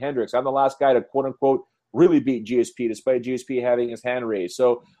Johnny Hendricks. I'm the last guy to, quote unquote, really beat GSP, despite GSP having his hand raised.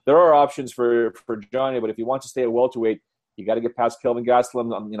 So there are options for Johnny, but if he wants to stay at welterweight, you got to get past Kelvin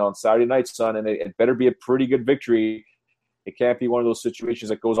Gastelum on Saturday night, son, and it better be a pretty good victory It can't be one of those situations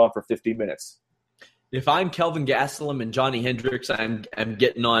that goes on for 15 minutes. If I'm Kelvin Gastelum and Johnny Hendricks, I'm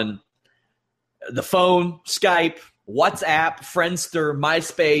getting on the phone, Skype, WhatsApp, Friendster,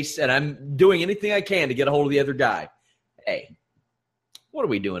 MySpace, and I'm doing anything I can to get a hold of the other guy. Hey, what are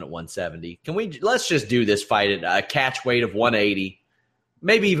we doing at 170? Let's just do this fight at a catch weight of 180,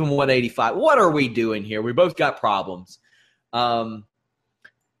 maybe even 185. What are we doing here? We both got problems. For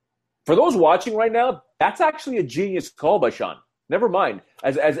those watching right now, that's actually a genius call by Sean. Never mind.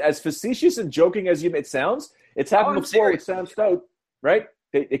 As facetious and joking as it sounds, it's happened before with Sam Stout, right?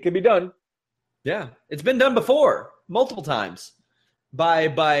 It can be done. Yeah, it's been done before, multiple times,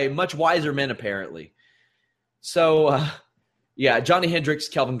 by much wiser men, apparently. So, Johnny Hendricks,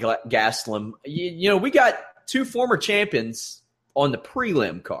 Kelvin Gastelum. We got two former champions on the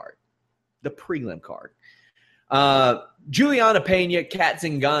prelim card. Juliana Pena, Kat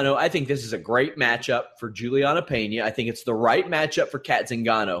Zingano. I think this is a great matchup for Juliana Pena. I think it's the right matchup for Kat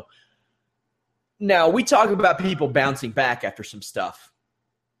Zingano. Now, we talk about people bouncing back after some stuff.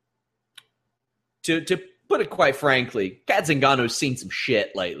 To put it quite frankly, Kat Zingano's seen some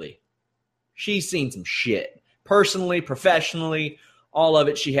shit lately. She's seen some shit. Personally, professionally, all of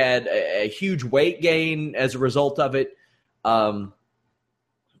it. She had a huge weight gain as a result of it. And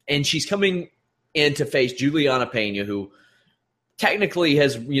she's coming in to face Juliana Pena, who technically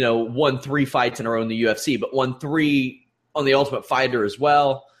has, won 3 fights in a row in the UFC, but won 3 on the Ultimate Fighter as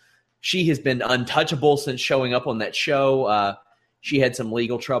well. She has been untouchable since showing up on that show. She had some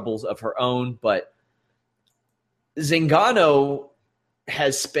legal troubles of her own, but Zingano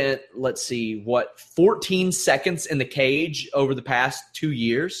has spent, 14 seconds in the cage over the past 2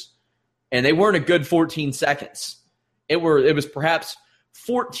 years, and they weren't a good 14 seconds. It was perhaps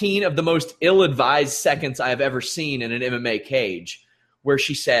 14 of the most ill-advised seconds I have ever seen in an MMA cage, where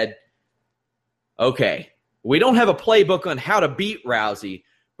she said, okay, we don't have a playbook on how to beat Rousey,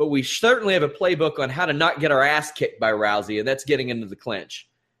 but we certainly have a playbook on how to not get our ass kicked by Rousey, and that's getting into the clinch.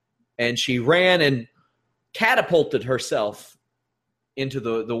 And she ran and catapulted herself into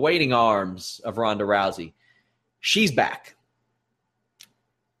the waiting arms of Ronda Rousey. She's back.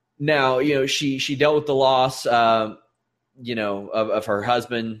 Now, she dealt with the loss of her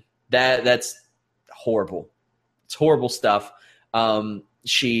husband. That's horrible. It's horrible stuff.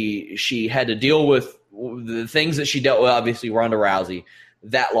 She had to deal with the things that she dealt with, obviously, Ronda Rousey.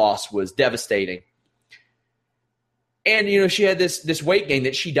 That loss was devastating. And, she had this weight gain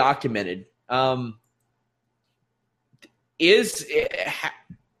that she documented. Can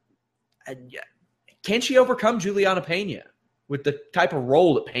she overcome Juliana Pena with the type of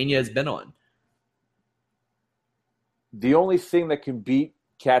role that Pena has been on? The only thing that can beat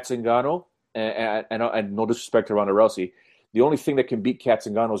Kat Zingano, and no disrespect to Ronda Rousey, the only thing that can beat Kat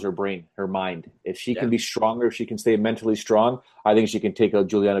Zingano is her brain, her mind. If she can be stronger, if she can stay mentally strong, I think she can take out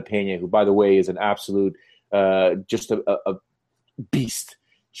Juliana Pena, who, by the way, is an absolute just a beast.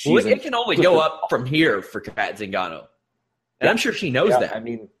 It can only go up from here for Kat Zingano. And I'm sure she knows that. I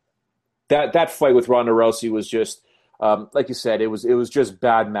mean, that fight with Ronda Rousey was just, like you said, it was just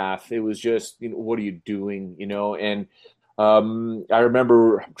bad math. It was just, what are you doing, And I'm trying to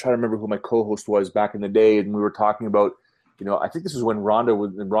remember who my co-host was back in the day, and we were talking about, I think this was when Ronda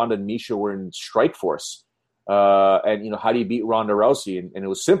and Misha were in Strikeforce. And, how do you beat Ronda Rousey? And it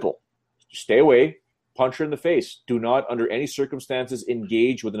was simple. Stay away, punch her in the face. Do not, under any circumstances,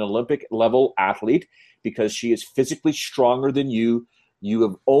 engage with an Olympic-level athlete because she is physically stronger than you. You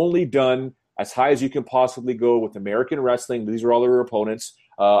have only done as high as you can possibly go with American wrestling. These are all her opponents,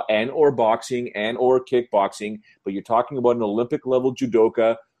 and or boxing, and or kickboxing. But you're talking about an Olympic-level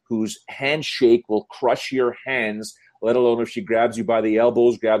judoka whose handshake will crush your hands, let alone if she grabs you by the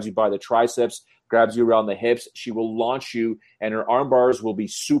elbows, grabs you by the triceps, grabs you around the hips. She will launch you, and her arm bars will be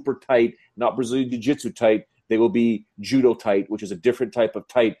super tight, not Brazilian Jiu-Jitsu tight. They will be judo tight, which is a different type of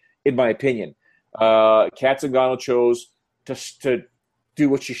tight, in my opinion. Kat Zingano chose to do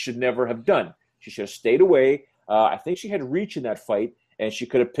what she should never have done. She should have stayed away. I think she had reach in that fight, and she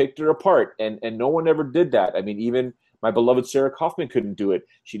could have picked her apart, and no one ever did that. I mean, even my beloved Sarah Kaufman couldn't do it.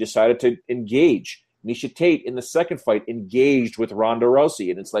 She decided to engage. Miesha Tate, in the second fight, engaged with Ronda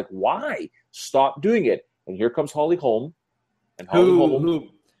Rousey, and it's like, why? Stop doing it. And here comes Holly Holm. And who,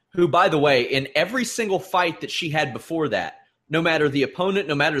 by the way, in every single fight that she had before that, no matter the opponent,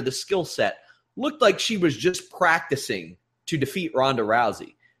 no matter the skill set, looked like she was just practicing to defeat Ronda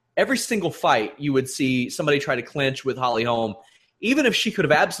Rousey. Every single fight, you would see somebody try to clinch with Holly Holm. Even if she could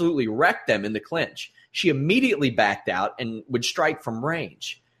have absolutely wrecked them in the clinch, she immediately backed out and would strike from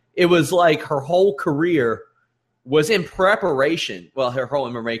range. It was like her whole career was in preparation. Well, her whole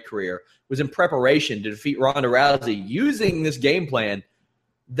MMA career was in preparation to defeat Ronda Rousey using this game plan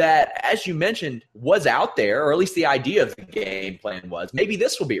that, as you mentioned, was out there, or at least the idea of the game plan was, maybe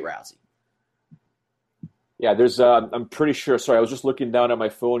this will beat Rousey. Yeah, there's. I'm pretty sure. Sorry, I was just looking down at my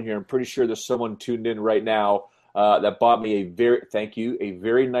phone here. I'm pretty sure there's someone tuned in right now that bought me a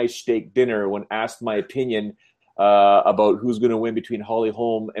very nice steak dinner when asked my opinion about who's going to win between Holly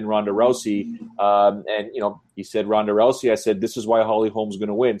Holm and Ronda Rousey. And he said Ronda Rousey. I said this is why Holly Holm's going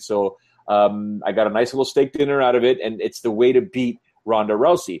to win. So I got a nice little steak dinner out of it, and it's the way to beat Ronda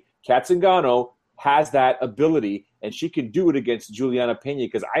Rousey. Kat Zingano has that ability, and she can do it against Juliana Pena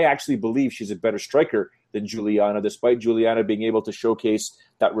because I actually believe she's a better striker than Juliana, despite Juliana being able to showcase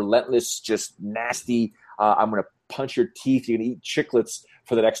that relentless, just nasty, I'm going to punch your teeth, you're going to eat chiclets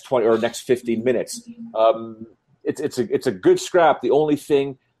for the next 20 or next 15 minutes. It's a good scrap. The only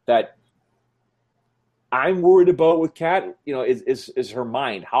thing that I'm worried about with Kat, is her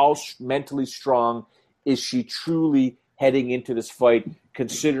mind. How mentally strong is she truly heading into this fight,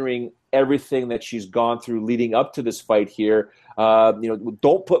 considering everything that she's gone through leading up to this fight here?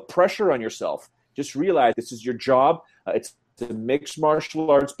 Don't put pressure on yourself. Just realize this is your job. It's a mixed martial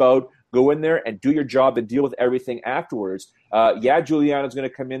arts bout. Go in there and do your job and deal with everything afterwards. Juliana's going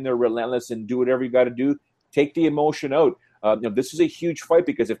to come in there relentless and do whatever you got to do. Take the emotion out. This is a huge fight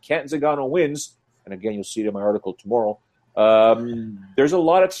because if Kat Zingano wins, and again, you'll see it in my article tomorrow, there's a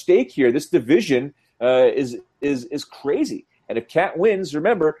lot at stake here. This division is crazy. And if Kat wins,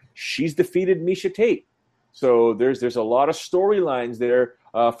 remember, she's defeated Miesha Tate. So there's a lot of storylines there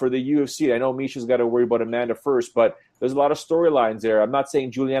for the UFC. I know Misha's got to worry about Amanda first, but there's a lot of storylines there. I'm not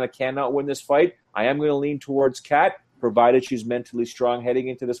saying Juliana cannot win this fight. I am going to lean towards Kat, provided she's mentally strong heading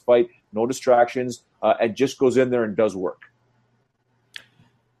into this fight, no distractions, and just goes in there and does work.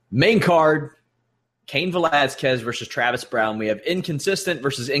 Main card, Cain Velasquez versus Travis Browne. We have inconsistent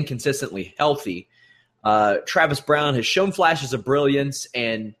versus inconsistently healthy. Travis Browne has shown flashes of brilliance,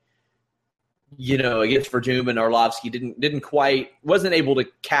 and against Verdum and Arlovsky wasn't able to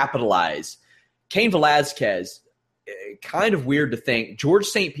capitalize. Cain Velasquez, kind of weird to think. George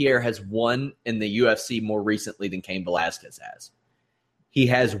St. Pierre has won in the UFC more recently than Cain Velasquez has. He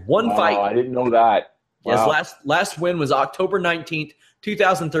has one fight. I didn't know that. Wow. His last win was October 19th,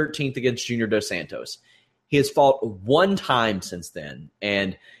 2013 against Junior Dos Santos. He has fought one time since then,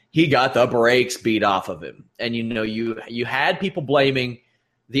 and he got the brakes beat off of him. And you had people blaming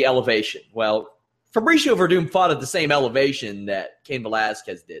the elevation. Well, Fabricio Verdum fought at the same elevation that Cain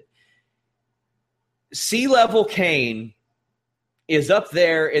Velasquez did. Sea-level Cain is up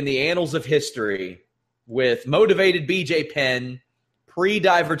there in the annals of history with motivated BJ Penn,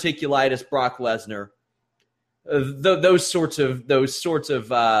 pre-diverticulitis Brock Lesnar, those sorts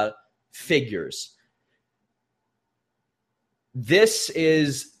of figures. This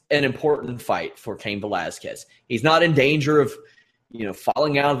is an important fight for Cain Velasquez. He's not in danger of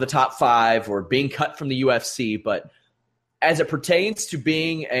falling out of the top 5 or being cut from the UFC, but as it pertains to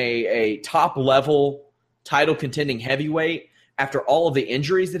being a top-level title-contending heavyweight, after all of the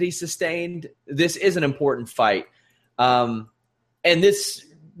injuries that he sustained, this is an important fight. And this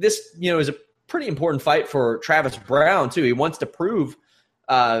is a pretty important fight for Travis Browne, too. He wants to prove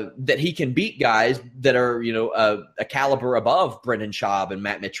that he can beat guys that are, a caliber above Brendan Schaub and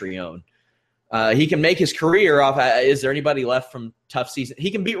Matt Mitrione. He can make his career off. Is there anybody left from Tough season?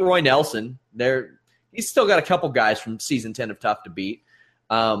 He can beat Roy Nelson. He's still got a couple guys from season 10 of Tough to beat.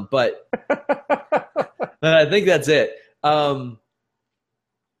 But I think that's it. I'm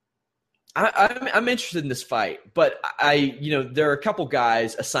interested in this fight, but there are a couple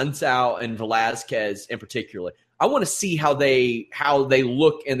guys, Assunção and Velasquez in particular. I want to see how they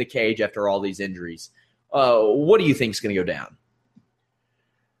look in the cage after all these injuries. What do you think is going to go down?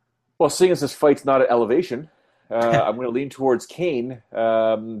 Well, seeing as this fight's not at elevation, I'm going to lean towards Cain,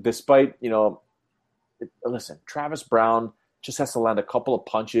 despite, listen, Travis Browne just has to land a couple of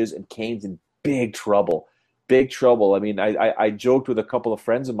punches, and Cain's in big trouble. Big trouble. I mean, I joked with a couple of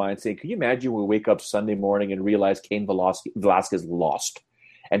friends of mine saying, can you imagine we wake up Sunday morning and realize Cain Velasquez lost,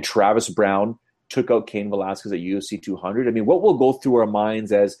 and Travis Browne took out Cain Velasquez at UFC 200? I mean, what will go through our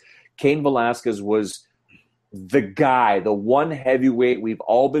minds as Cain Velasquez was the guy, the one heavyweight we've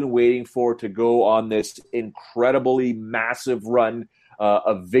all been waiting for to go on this incredibly massive run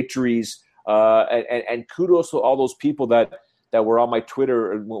of victories. And kudos to all those people that were on my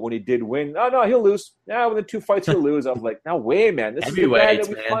Twitter when he did win. No, he'll lose. Yeah, within 2 fights, he'll lose. I was like, no way, man. This is the guy that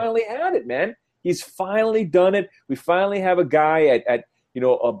we finally had it, man. He's finally done it. We finally have a guy at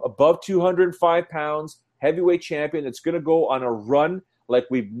above 205 pounds, heavyweight champion that's going to go on a run like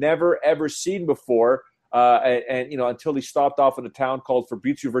we've never, ever seen before. and until he stopped off in a town called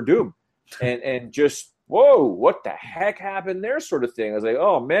Fabrizio Verdum, and just, whoa, what the heck happened there, sort of thing. I was like,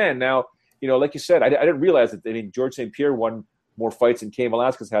 oh man, now, like you said, I didn't realize that. I mean, George St. Pierre won more fights than Cain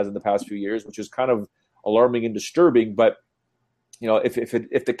Velasquez has in the past few years, which is kind of alarming and disturbing. But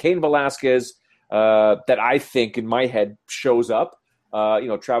if the Cain Velasquez that I think in my head shows up,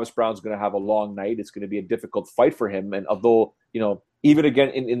 Travis Brown's going to have a long night. It's going to be a difficult fight for him. And although, even again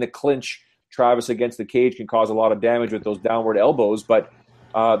in the clinch, Travis against the cage can cause a lot of damage with those downward elbows. But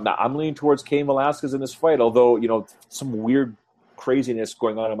I'm leaning towards Cain Velasquez in this fight, although, some weird craziness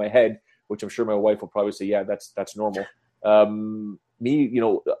going on in my head, which I'm sure my wife will probably say, yeah, that's normal. Me,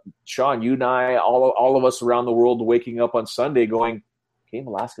 Sean, you and I, all of us around the world waking up on Sunday going, Cain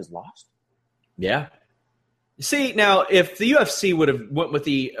Velasquez lost? Yeah. See, now, if the UFC would have went with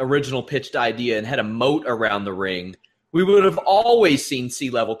the original pitched idea and had a moat around the ring, we would have always seen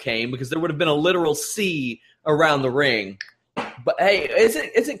sea-level Cain, because there would have been a literal sea around the ring. But hey,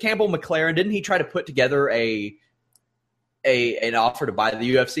 isn't Campbell McLaren? Didn't he try to put together an offer to buy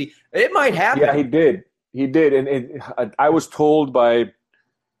the UFC? It might happen. Yeah, he did. He did, and I was told by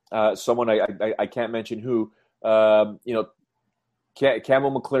someone I can't mention who.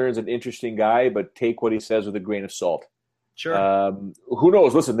 Campbell McLaren's an interesting guy, but take what he says with a grain of salt. Sure. Who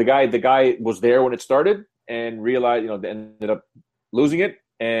knows? Listen, the guy was there when it started and realized, ended up losing it,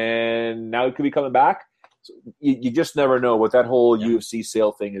 and now he could be coming back. So you just never know. What that whole UFC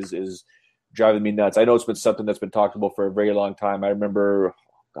sale thing is driving me nuts. I know it's been something that's been talked about for a very long time. I remember,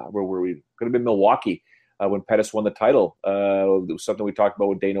 where were we? Could have been Milwaukee when Pettis won the title. It was something we talked about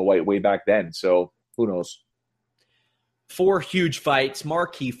with Dana White way back then. So who knows? 4 huge fights,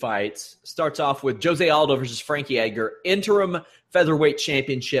 marquee fights. Starts off with Jose Aldo versus Frankie Edgar, interim featherweight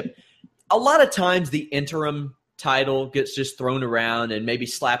championship. A lot of times the interim title gets just thrown around and maybe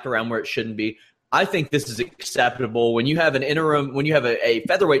slapped around where it shouldn't be. I think this is acceptable. When you have an interim, when you have a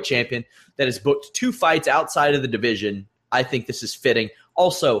featherweight champion that has booked 2 fights outside of the division, I think this is fitting.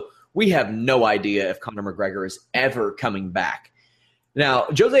 Also, we have no idea if Conor McGregor is ever coming back. Now,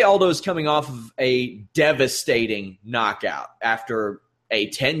 Jose Aldo is coming off of a devastating knockout after a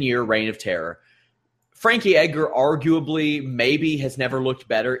 10-year reign of terror. Frankie Edgar arguably maybe has never looked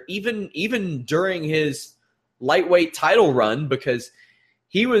better, even during his lightweight title run, because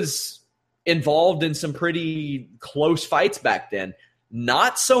he was involved in some pretty close fights back then.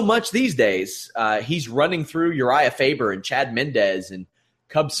 Not so much these days. He's running through Uriah Faber and Chad Mendez and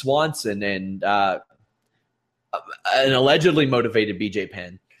Cub Swanson and an allegedly motivated BJ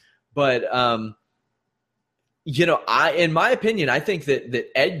Penn. But, in my opinion, I think that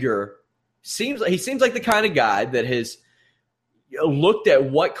Edgar seems like the kind of guy that has looked at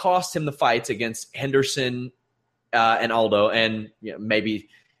what cost him the fights against Henderson and Aldo, and maybe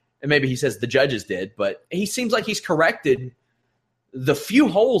he says the judges did, but he seems like he's corrected the few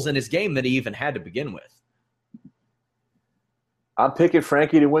holes in his game that he even had to begin with. I'm picking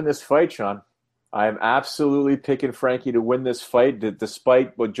Frankie to win this fight, Sean. I am absolutely picking Frankie to win this fight,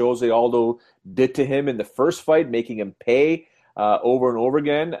 despite what Jose Aldo did to him in the first fight, making him pay over and over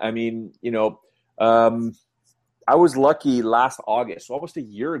again. I mean, I was lucky last August, so almost a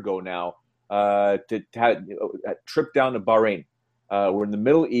year ago now, to have a trip down to Bahrain. We're in the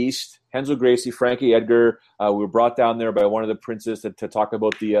Middle East. Renzo Gracie, Frankie Edgar. We were brought down there by one of the princes to talk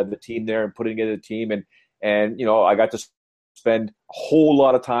about the team there and putting together the team. And I got to spend a whole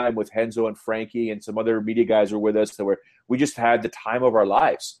lot of time with Renzo and Frankie, and some other media guys were with us. We just had the time of our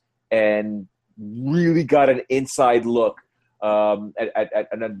lives and really got an inside look. I've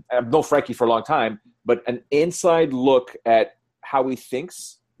known Frankie for a long time, but an inside look at how he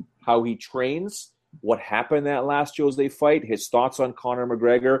thinks, how he trains, what happened in that last Jose fight, his thoughts on Conor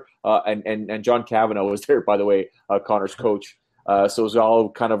McGregor, and John Kavanagh was there, by the way, Conor's coach. So it was all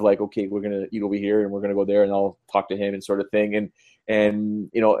kind of like, okay, we're going to eat over here and we're going to go there and I'll talk to him and sort of thing.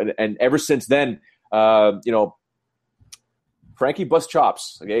 And ever since then, Frankie busts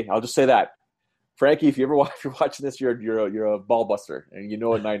chops. Okay. I'll just say that. Frankie, if you're watching this, you're a ball buster, and you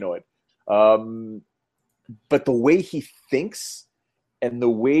know it and I know it. But the way he thinks and the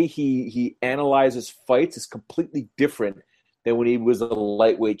way he analyzes fights is completely different than when he was a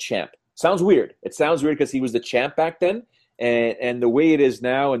lightweight champ. Sounds weird. It sounds weird because he was the champ back then. And the way it is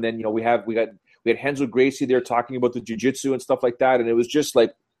now, and then we had Renzo Gracie there talking about the jiu-jitsu and stuff like that, and it was just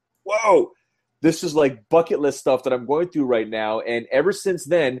like, whoa, this is like bucket list stuff that I'm going through right now. And ever since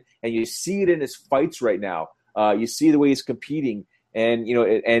then, and you see it in his fights right now, you see the way he's competing, and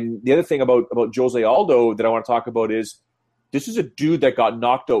and the other thing about Jose Aldo that I want to talk about is this is a dude that got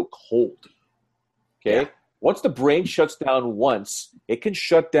knocked out cold. Okay, Once the brain shuts down once, it can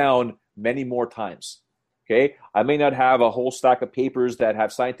shut down many more times. Okay, I may not have a whole stack of papers that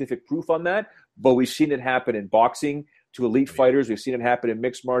have scientific proof on that, but we've seen it happen in boxing to elite fighters. We've seen it happen in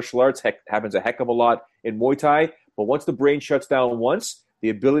mixed martial arts. Happens a heck of a lot in Muay Thai. But once the brain shuts down once, the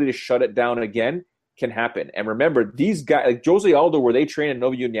ability to shut it down again can happen. And remember, these guys, like Jose Aldo, where they train in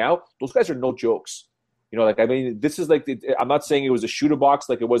Nova União, those guys are no jokes. This is like, I'm not saying it was a shoot-a box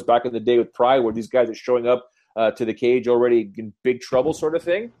like it was back in the day with Pride, where these guys are showing up to the cage already in big trouble sort of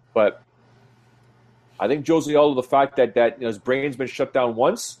thing. But I think Jose Aldo, the fact that his brain's been shut down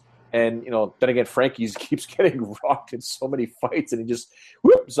once, and then again, Frankie keeps getting rocked in so many fights, and he just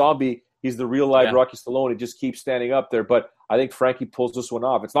zombie. He's the real live Rocky Stallone. He just keeps standing up there. But I think Frankie pulls this one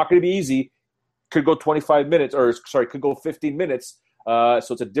off. It's not going to be easy. Could go 25 minutes, could go 15 minutes. So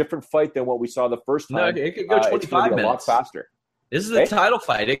it's a different fight than what we saw the first time. No, it could go 25 minutes. A lot faster. This is a title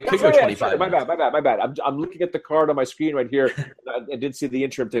fight. It could go 25 minutes. My bad. I'm looking at the card on my screen right here. I didn't see the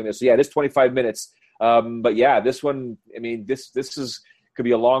interim thing there. So, it is 25 minutes. But, this one, this could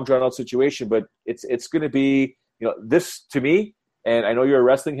be a long, drawn-out situation. But it's going to be, this to me, and I know you're a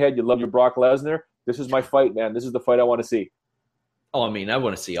wrestling head. You love your Brock Lesnar. This is my fight, man. This is the fight I want to see. Oh, I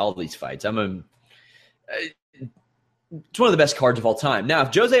want to see all these fights. It's one of the best cards of all time. Now,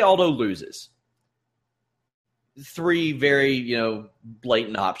 if Jose Aldo loses, three very,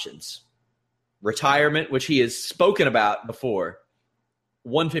 blatant options. Retirement, which he has spoken about before,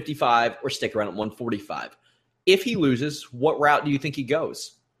 155, or stick around at 145. If he loses, what route do you think he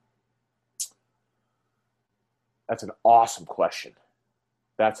goes? That's an awesome question.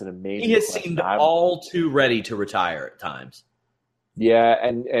 That's an amazing question. He has seemed all too ready to retire at times. Yeah,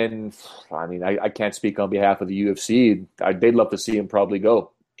 and I can't speak on behalf of the UFC. They'd love to see him probably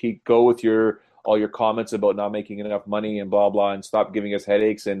go. Go with all your comments about not making enough money and blah blah, and stop giving us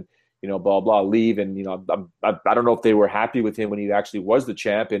headaches and blah blah. Leave, and I don't know if they were happy with him when he actually was the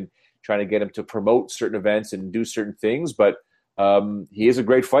champ and trying to get him to promote certain events and do certain things. But he is a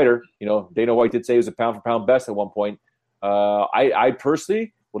great fighter. Dana White did say he was a pound for pound best at one point. I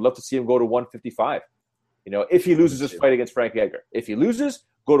personally would love to see him go to 155. If he loses his fight against Frankie Edgar. If he loses,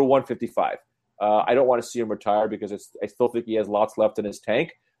 go to 155. I don't want to see him retire because I still think he has lots left in his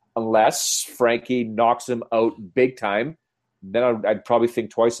tank. Unless Frankie knocks him out big time, then I'd probably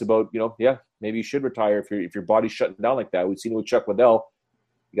think twice about, maybe you should retire if your body's shutting down like that. We've seen it with Chuck Liddell.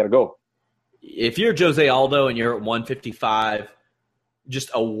 You got to go. If you're Jose Aldo and you're at 155,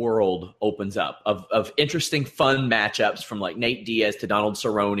 just a world opens up of interesting, fun matchups from like Nate Diaz to Donald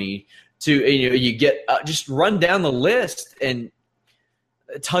Cerrone to, you get just run down the list and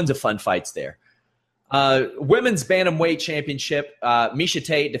tons of fun fights there. Women's Bantamweight Championship, Miesha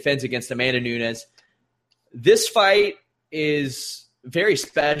Tate defends against Amanda Nunes. This fight is very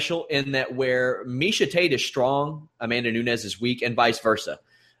special in that where Miesha Tate is strong, Amanda Nunes is weak, and vice versa.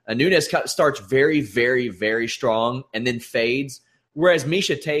 Nunes starts very, very, very strong and then fades, whereas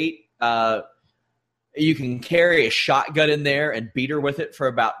Miesha Tate, you can carry a shotgun in there and beat her with it for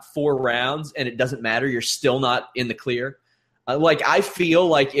about 4 rounds, and it doesn't matter. You're still not in the clear. I feel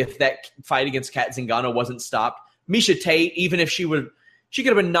like if that fight against Kat Zingano wasn't stopped, Miesha Tate, even if she could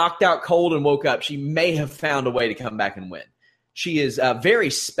have been knocked out cold and woke up, she may have found a way to come back and win. She is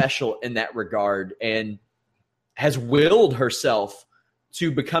very special in that regard and has willed herself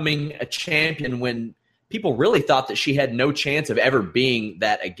to becoming a champion when people really thought that she had no chance of ever being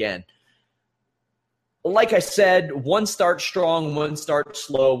that again. Like I said, one starts strong, one starts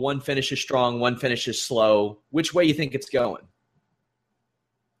slow, one finishes strong, one finishes slow. Which way you think it's going?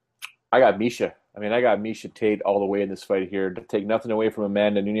 I got Miesha. I got Miesha Tate all the way in this fight here. To take nothing away from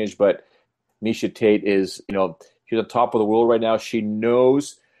Amanda Nunes, but Miesha Tate is, she's on top of the world right now. She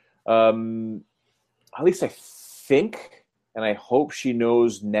knows, at least I think, and I hope she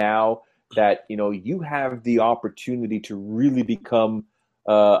knows now that, you have the opportunity to really become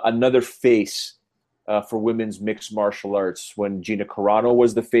another face for women's mixed martial arts. When Gina Carano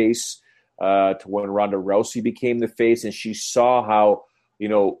was the face, to when Ronda Rousey became the face, and she saw how,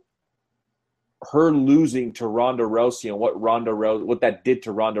 her losing to Ronda Rousey and what that did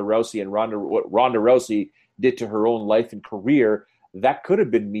to Ronda Rousey and what Ronda Rousey did to her own life and career, that could have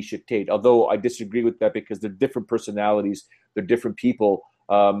been Miesha Tate. Although I disagree with that because they're different personalities, they're different people.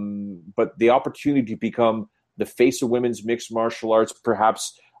 But the opportunity to become the face of women's mixed martial arts,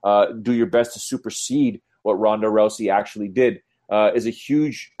 perhaps do your best to supersede what Ronda Rousey actually did, is a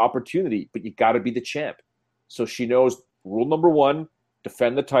huge opportunity. But you got to be the champ. So she knows rule number 1,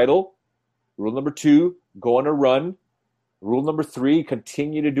 defend the title. Rule number 2, go on a run. Rule number 3,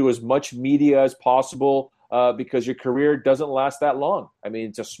 continue to do as much media as possible because your career doesn't last that long.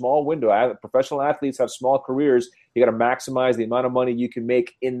 It's a small window. Professional athletes have small careers. You got to maximize the amount of money you can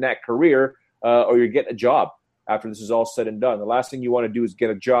make in that career. or you're getting a job after this is all said and done. The last thing you want to do is get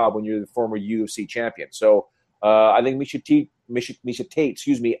a job when you're the former UFC champion. So I think Miesha Tate,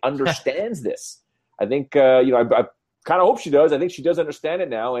 understands this. I think, I kind of hope she does. I think she does understand it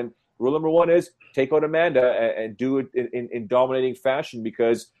now. And rule number one is take out Amanda and do it in dominating fashion,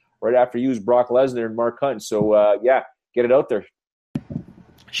 because right after you is Brock Lesnar and Mark Hunt. So, get it out there.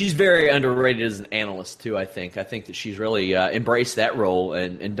 She's very underrated as an analyst, too, I think. I think that she's really embraced that role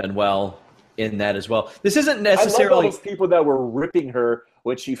and done well in that as well. This isn't necessarily – I love all those people that were ripping her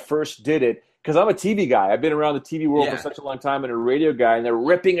when she first did it, because I'm a TV guy. I've been around the TV world for such a long time and a radio guy, and they're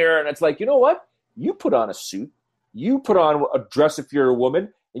ripping her. And it's like, you know what? You put on a suit. You put on a dress if you're a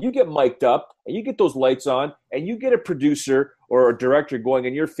woman, and you get mic'd up, and you get those lights on, and you get a producer or a director going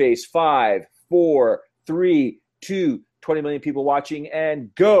in your face, 5, 4, 3, 2, 20 million people watching,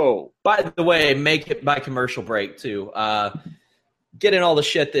 and go. By the way, make it by commercial break, too. Get in all the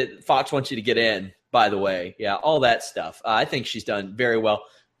shit that Fox wants you to get in, by the way. Yeah, all that stuff. I think she's done very well.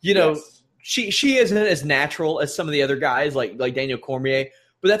 You know, she isn't as natural as some of the other guys like Daniel Cormier,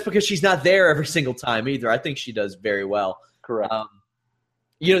 but that's because she's not there every single time either. I think she does very well. Correct.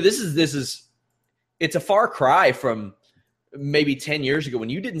 This is it's a far cry from maybe 10 years ago when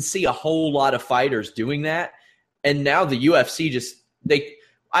you didn't see a whole lot of fighters doing that. And now the UFC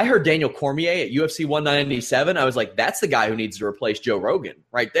I heard Daniel Cormier at UFC 197. I was like, that's the guy who needs to replace Joe Rogan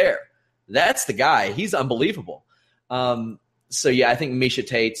right there. That's the guy. He's unbelievable. So, I think Miesha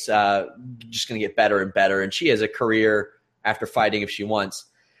Tate's just going to get better and better, and she has a career after fighting if she wants.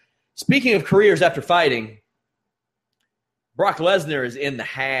 Speaking of careers after fighting, Brock Lesnar is in the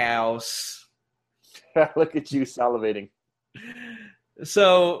house. Look at you salivating.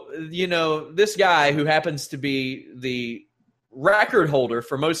 So, this guy who happens to be the record holder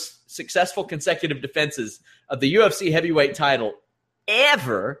for most successful consecutive defenses of the UFC heavyweight title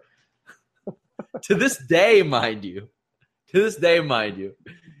ever, to this day, mind you,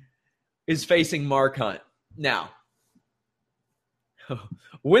 is facing Mark Hunt. Now,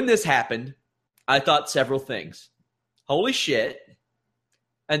 when this happened, I thought several things. Holy shit.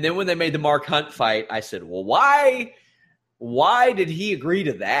 And then when they made the Mark Hunt fight, I said, well, why did he agree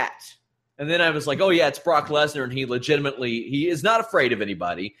to that? And then I was like, oh, yeah, it's Brock Lesnar, and he is not afraid of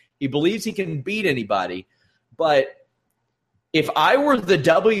anybody. He believes he can beat anybody. But if I were the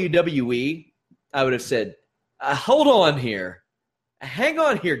WWE, I would have said, hold on here. Hang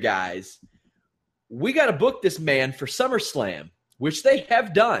on here, guys. We got to book this man for SummerSlam, which they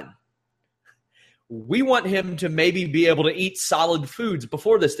have done. We want him to maybe be able to eat solid foods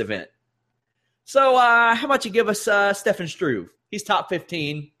before this event. So how about you give us Stefan Struve? He's top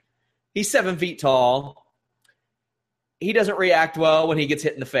 15. He's 7 feet tall. He doesn't react well when he gets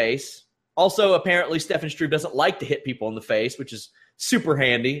hit in the face. Also, apparently, Stefan Struve doesn't like to hit people in the face, which is super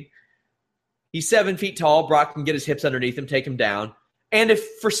handy. He's 7 feet tall. Brock can get his hips underneath him, take him down. And if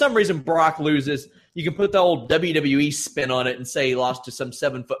for some reason Brock loses, you can put the old WWE spin on it and say he lost to some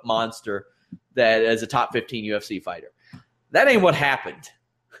 7-foot monster that is a top 15 UFC fighter. That ain't what happened.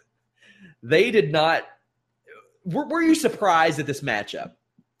 They did not. Were you surprised at this matchup?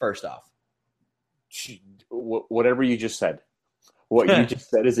 First off, whatever you just said, what you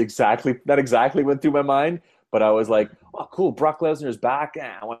just said is not exactly went through my mind. But I was like, oh, cool, Brock Lesnar is back.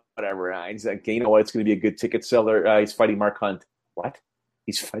 Whatever. He's like, you know what? It's going to be a good ticket seller. He's fighting Mark Hunt. What?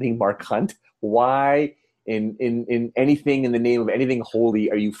 He's fighting Mark Hunt? Why? In anything in the name of anything holy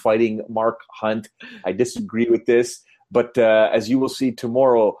are you fighting Mark Hunt? I disagree with this. But as you will see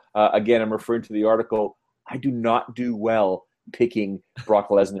tomorrow, again, I'm referring to the article, I do not do well picking Brock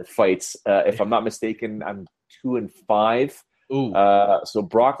Lesnar fights. If I'm not mistaken, I'm 2-5. So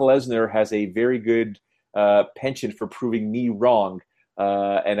Brock Lesnar has a very good penchant for proving me wrong.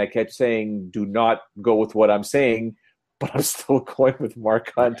 And I kept saying, do not go with what I'm saying, but I'm still going with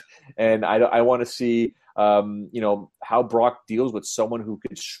Mark Hunt. And I want to see, how Brock deals with someone who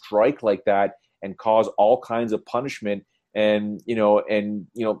could strike like that and cause all kinds of punishment. And who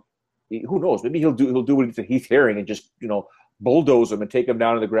knows? Maybe he'll do what he did to Heath Herring and just, bulldoze him and take him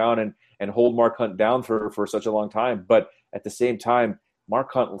down to the ground and hold Mark Hunt down for such a long time. But at the same time,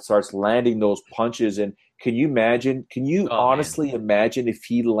 Mark Hunt starts landing those punches. And can you imagine? Can you honestly imagine if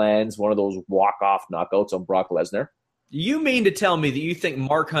he lands one of those walk-off knockouts on Brock Lesnar? You mean to tell me that you think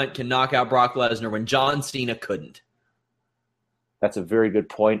Mark Hunt can knock out Brock Lesnar when John Cena couldn't? That's a very good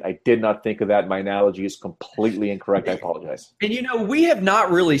point. I did not think of that. My analogy is completely incorrect. I apologize. And, we have not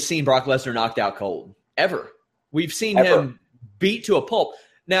really seen Brock Lesnar knocked out cold, ever. We've seen him beat to a pulp.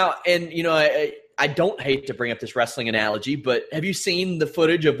 Now, and, I don't hate to bring up this wrestling analogy, but have you seen the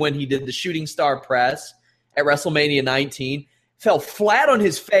footage of when he did the shooting star press at WrestleMania 19? Fell flat on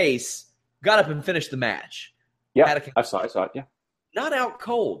his face got up and finished the match. Yeah, I saw it, yeah. Not out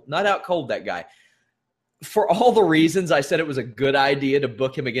cold, that guy. For all the reasons I said it was a good idea to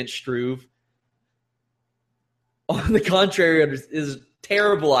book him against Struve, on the contrary, it is a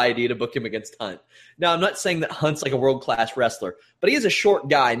terrible idea to book him against Hunt. Now, I'm not saying that Hunt's like a world-class wrestler, but he is a short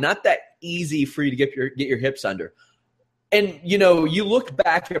guy, not that easy for you to get your hips under. And, you know, you look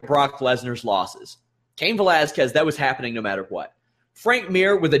back at Brock Lesnar's losses. Cain Velasquez, that was happening no matter what. Frank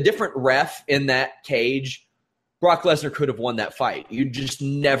Mir, with a different ref in that cage, Brock Lesnar could have won that fight. You just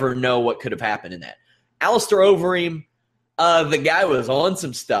never know what could have happened in that. Alistair Overeem, the guy was on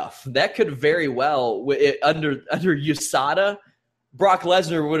some stuff. That could very well, under USADA, Brock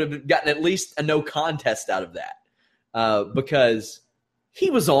Lesnar would have gotten at least a no contest out of that because he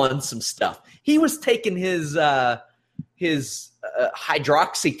was on some stuff. He was taking his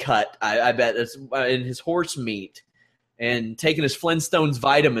hydroxy cut, I bet, in his horse meat and taking his Flintstones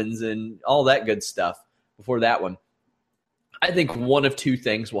vitamins and all that good stuff before that one. I think one of two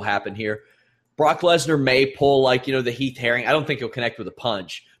things will happen here. Brock Lesnar may pull the Heath Herring. I don't think he'll connect with a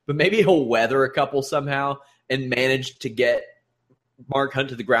punch, but maybe he'll weather a couple somehow and manage to get Mark Hunt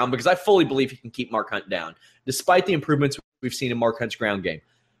to the ground because I fully believe he can keep Mark Hunt down, despite the improvements we've seen in Mark Hunt's ground game.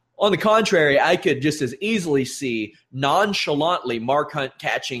 On the contrary, I could just as easily see nonchalantly Mark Hunt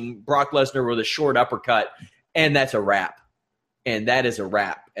catching Brock Lesnar with a short uppercut, and that's a wrap. And that is a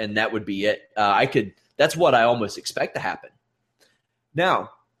wrap, and that would be it. That's what I almost expect to happen. Now,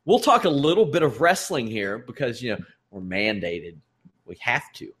 we'll talk a little bit of wrestling here because, we're mandated. We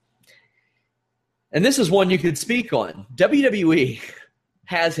have to. And this is one you could speak on. WWE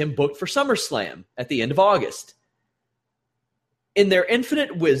has him booked for SummerSlam at the end of August. In their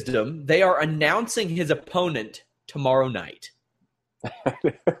infinite wisdom, they are announcing his opponent tomorrow night.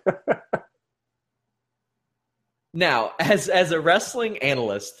 Now, as a wrestling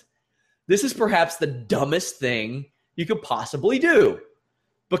analyst, this is perhaps the dumbest thing you could possibly do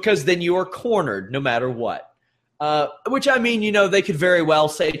because then you are cornered no matter what. Which, I mean, they could very well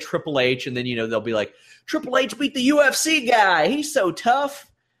say Triple H, and then, they'll be like, Triple H beat the UFC guy. He's so tough.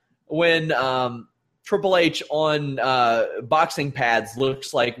 When Triple H on boxing pads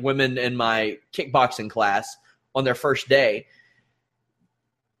looks like women in my kickboxing class on their first day.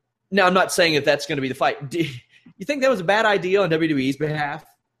 Now, I'm not saying if that's going to be the fight. Do you think that was a bad idea on WWE's behalf?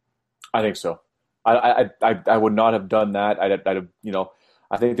 I think so. I would not have done that.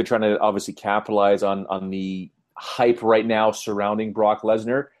 I think they're trying to obviously capitalize on the hype right now surrounding Brock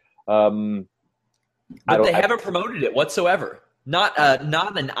Lesnar. But they haven't promoted it whatsoever. Not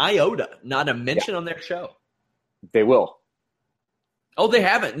an iota, not a mention on their show. They will. Oh, they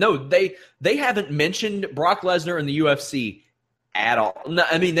haven't. No, they haven't mentioned Brock Lesnar in the UFC at all. No,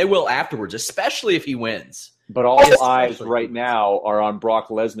 I mean, they will afterwards, especially if he wins. But all eyes right now are on Brock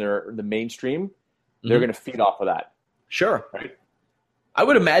Lesnar, the mainstream. They're going to feed off of that. Sure. Right. I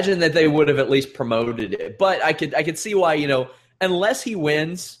would imagine that they would have at least promoted it. But I could see why, unless he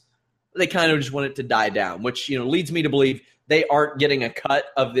wins, they kind of just want it to die down, which, leads me to believe they aren't getting a cut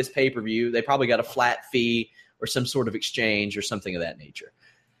of this pay-per-view. They probably got a flat fee or some sort of exchange or something of that nature.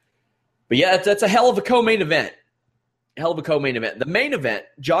 But yeah, that's a hell of a co-main event. The main event,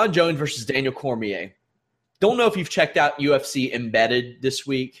 Jon Jones versus Daniel Cormier. Don't know if you've checked out UFC Embedded this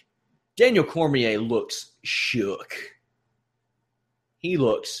week. Daniel Cormier looks shook. He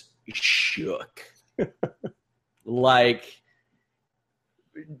looks shook. Like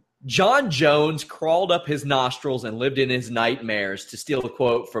Jon Jones crawled up his nostrils and lived in his nightmares, to steal a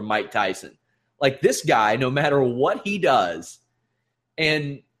quote from Mike Tyson. Like, this guy, no matter what he does,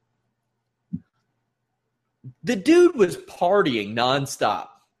 and the dude was partying nonstop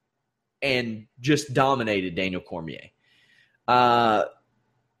and just dominated Daniel Cormier.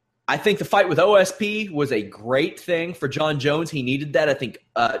 I think the fight with OSP was a great thing for Jon Jones. He needed that. I think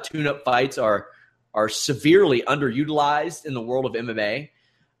tune-up fights are severely underutilized in the world of MMA.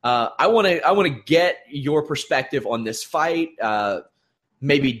 I want to get your perspective on this fight.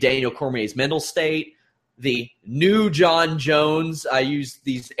 Maybe Daniel Cormier's mental state, the new Jon Jones. I use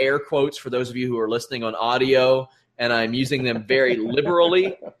these air quotes for those of you who are listening on audio, and I'm using them very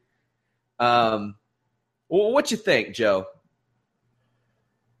liberally. What you think, Joe?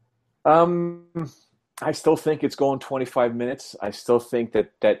 I still think it's going 25 minutes. I still think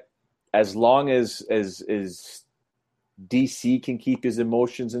that as long as DC can keep his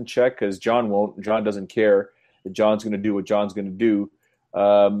emotions in check, because John won't. John doesn't care. That John's going to do what John's going to do.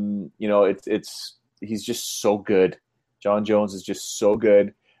 He's just so good. Jon Jones is just so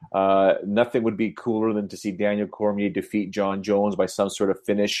good. Nothing would be cooler than to see Daniel Cormier defeat Jon Jones by some sort of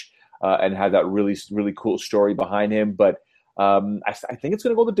finish and have that really, really cool story behind him. But I think it's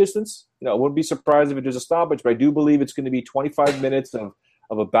going to go the distance. I wouldn't be surprised if there's a stoppage, but I do believe it's going to be 25 minutes of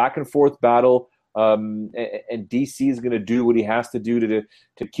a back and forth battle. And DC is going to do what he has to do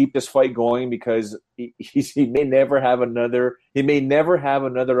to keep this fight going, because he may never have another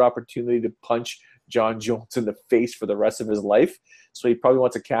opportunity to punch Jon Jones in the face for the rest of his life. So he probably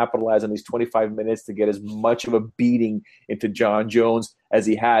wants to capitalize on these 25 minutes to get as much of a beating into Jon Jones as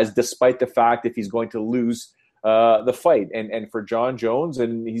he has, despite the fact if he's going to lose the fight. And for Jon Jones,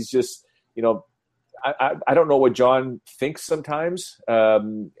 and he's just, I don't know what Jon thinks sometimes. I've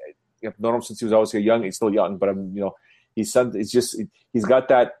known him since he was obviously young. He's still young, but he's got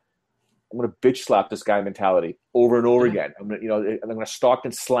that I'm going to bitch slap this guy mentality over and over again. I'm going to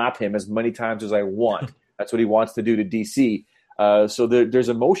Stockton slap him as many times as I want. That's what he wants to do to DC. So there's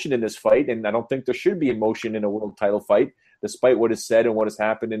emotion in this fight, and I don't think there should be emotion in a world title fight, despite what is said and what has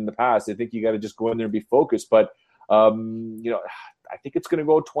happened in the past. I think you got to just go in there and be focused. But I think it's going to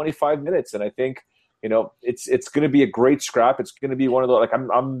go 25 minutes, and I think it's going to be a great scrap. It's going to be one of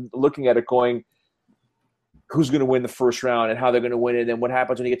the I'm looking at it going, who's going to win the first round and how they're going to win it, and what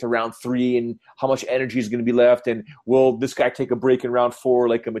happens when you get to round 3 and how much energy is going to be left, and will this guy take a break in round 4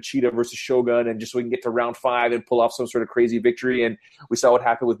 like a Machida versus Shogun, and just so we can get to round 5 and pull off some sort of crazy victory. And we saw what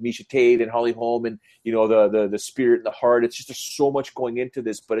happened with Miesha Tate and Holly Holm, and the spirit and the heart. It's just there's so much going into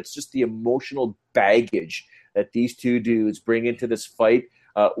this, but it's just the emotional baggage that these two dudes bring into this fight,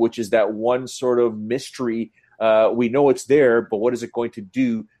 which is that one sort of mystery. We know it's there, but what is it going to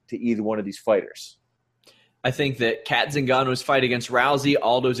do to either one of these fighters? I think that Kat Zingano's fight against Rousey,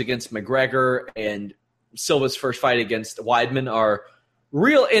 Aldo's against McGregor, and Silva's first fight against Weidman are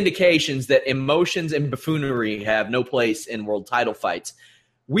real indications that emotions and buffoonery have no place in world title fights.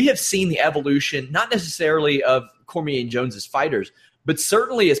 We have seen the evolution, not necessarily of Cormier and Jones as fighters, but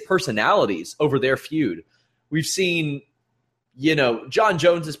certainly as personalities over their feud. We've seen, Jon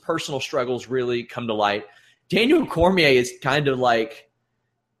Jones's personal struggles really come to light. Daniel Cormier is kind of like,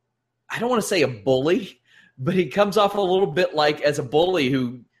 I don't want to say a bully, but he comes off a little bit like as a bully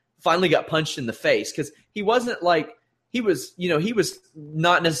who finally got punched in the face, because he wasn't like he was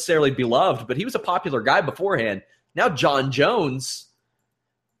not necessarily beloved, but he was a popular guy beforehand. Now Jon Jones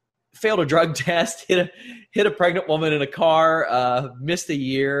failed a drug test, hit a pregnant woman in a car, missed a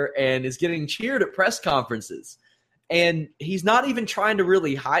year, and is getting cheered at press conferences. And he's not even trying to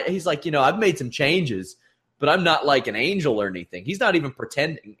really hide. He's like, I've made some changes, but I'm not like an angel or anything. He's not even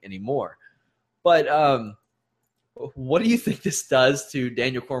pretending anymore. But what do you think this does to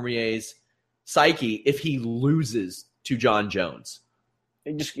Daniel Cormier's psyche if he loses to Jon Jones?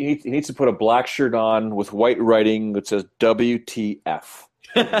 He needs to put a black shirt on with white writing that says WTF.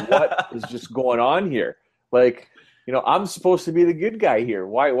 What is just going on here? I'm supposed to be the good guy here.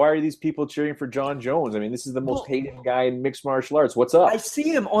 Why are these people cheering for Jon Jones? I mean, this is the most hated guy in mixed martial arts. What's up? I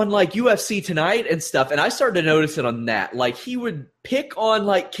see him on UFC Tonight and stuff, and I started to notice it on that. He would pick on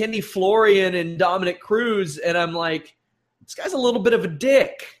Kenny Florian and Dominic Cruz, and I'm like, this guy's a little bit of a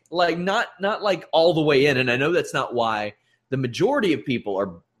dick. Not all the way in, and I know that's not why the majority of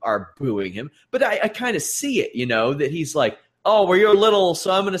people are booing him, but I kind of see it, that he's like, oh, well, you're little,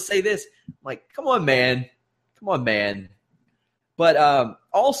 so I'm going to say this. I'm like, come on, man. But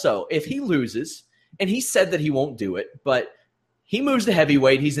also, if he loses, and he said that he won't do it, but he moves to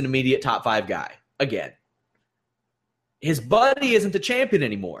heavyweight, he's an immediate top 5 guy again. His buddy isn't the champion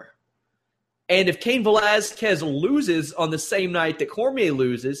anymore. And if Cain Velasquez loses on the same night that Cormier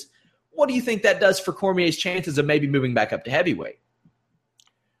loses, what do you think that does for Cormier's chances of maybe moving back up to heavyweight?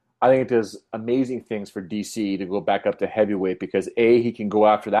 I think it does amazing things for DC to go back up to heavyweight because, A, he can go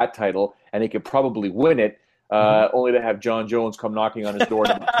after that title, and he could probably win it, only to have Jon Jones come knocking on his door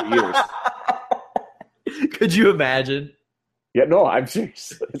in 2 years. Could you imagine? Yeah, no, I'm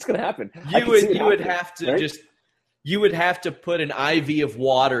serious. It's going to happen. You would have to put an IV of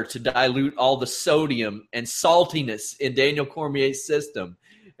water to dilute all the sodium and saltiness in Daniel Cormier's system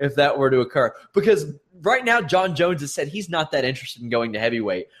if that were to occur. Because right now, Jon Jones has said he's not that interested in going to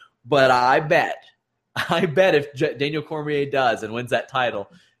heavyweight. But I bet if Daniel Cormier does and wins that title,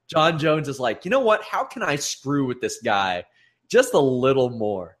 Jon Jones is like, you know what? How can I screw with this guy just a little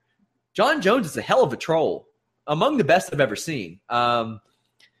more? Jon Jones is a hell of a troll, among the best I've ever seen. So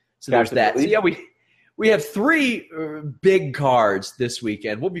there's that. So yeah, we have 3 big cards this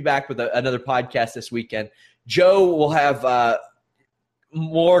weekend. We'll be back with another podcast this weekend. Joe will have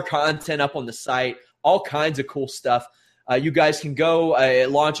more content up on the site, all kinds of cool stuff. You guys can go.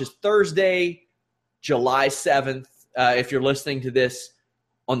 It launches Thursday, July 7th. If you're listening to this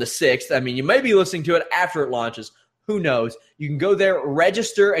on the 6th, I mean, you may be listening to it after it launches. Who knows? You can go there,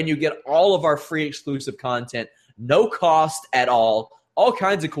 register, and you get all of our free exclusive content no cost at all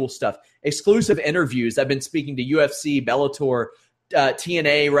kinds of cool stuff. Exclusive interviews. I've been speaking to UFC, Bellator,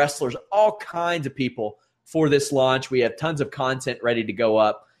 TNA wrestlers, all kinds of people for this launch. We have tons of content ready to go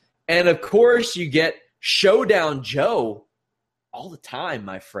up. And, of course, you get Showdown Joe all the time,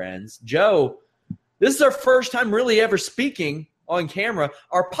 my friends. Joe, this is our first time really ever speaking on camera.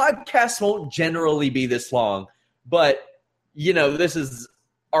 Our podcast won't generally be this long, but, this is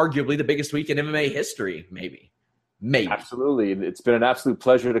arguably the biggest week in MMA history, maybe. Absolutely. It's been an absolute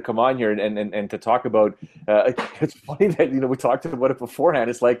pleasure to come on here and to talk about it's funny that we talked about it beforehand.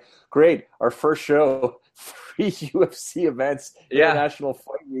 It's like, great, our first show, 3 UFC events, International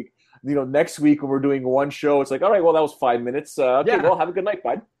Fight Week. Next week when we're doing one show, it's like, all right, well, that was 5 minutes. Okay, well, have a good night,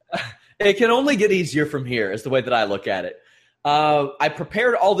 bud. It can only get easier from here is the way that I look at it. I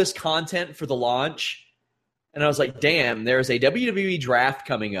prepared all this content for the launch, and I was like, damn, there's a WWE draft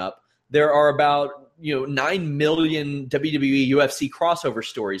coming up. There are about 9 million WWE UFC crossover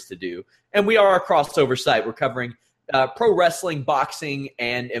stories to do. And we are a crossover site. We're covering pro wrestling, boxing,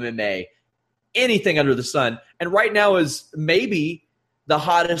 and MMA. Anything under the sun. And right now is maybe the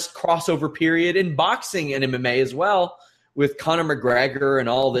hottest crossover period in boxing and MMA as well, with Conor McGregor and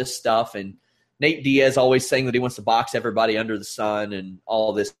all this stuff. And Nate Diaz always saying that he wants to box everybody under the sun and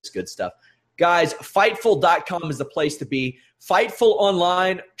all this good stuff. Guys, Fightful.com is the place to be. Fightful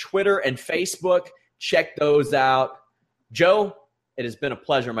online, Twitter, and Facebook. Check those out. Joe, it has been a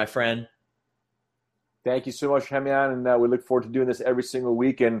pleasure, my friend. Thank you so much, Hemian, and we look forward to doing this every single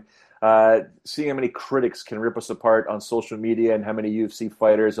week and seeing how many critics can rip us apart on social media and how many UFC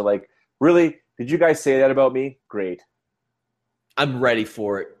fighters are like, really? Did you guys say that about me? Great. I'm ready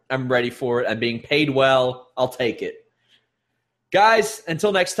for it. I'm being paid well. I'll take it. Guys,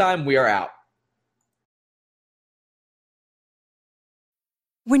 until next time, we are out.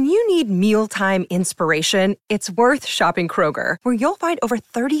 When you need mealtime inspiration, it's worth shopping Kroger, where you'll find over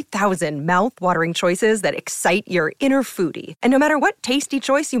 30,000 mouth-watering choices that excite your inner foodie. And no matter what tasty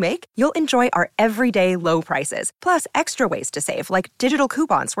choice you make, you'll enjoy our everyday low prices, plus extra ways to save, like digital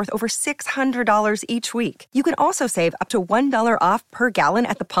coupons worth over $600 each week. You can also save up to $1 off per gallon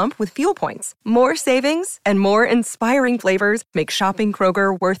at the pump with fuel points. More savings and more inspiring flavors make shopping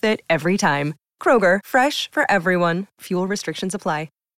Kroger worth it every time. Kroger, fresh for everyone. Fuel restrictions apply.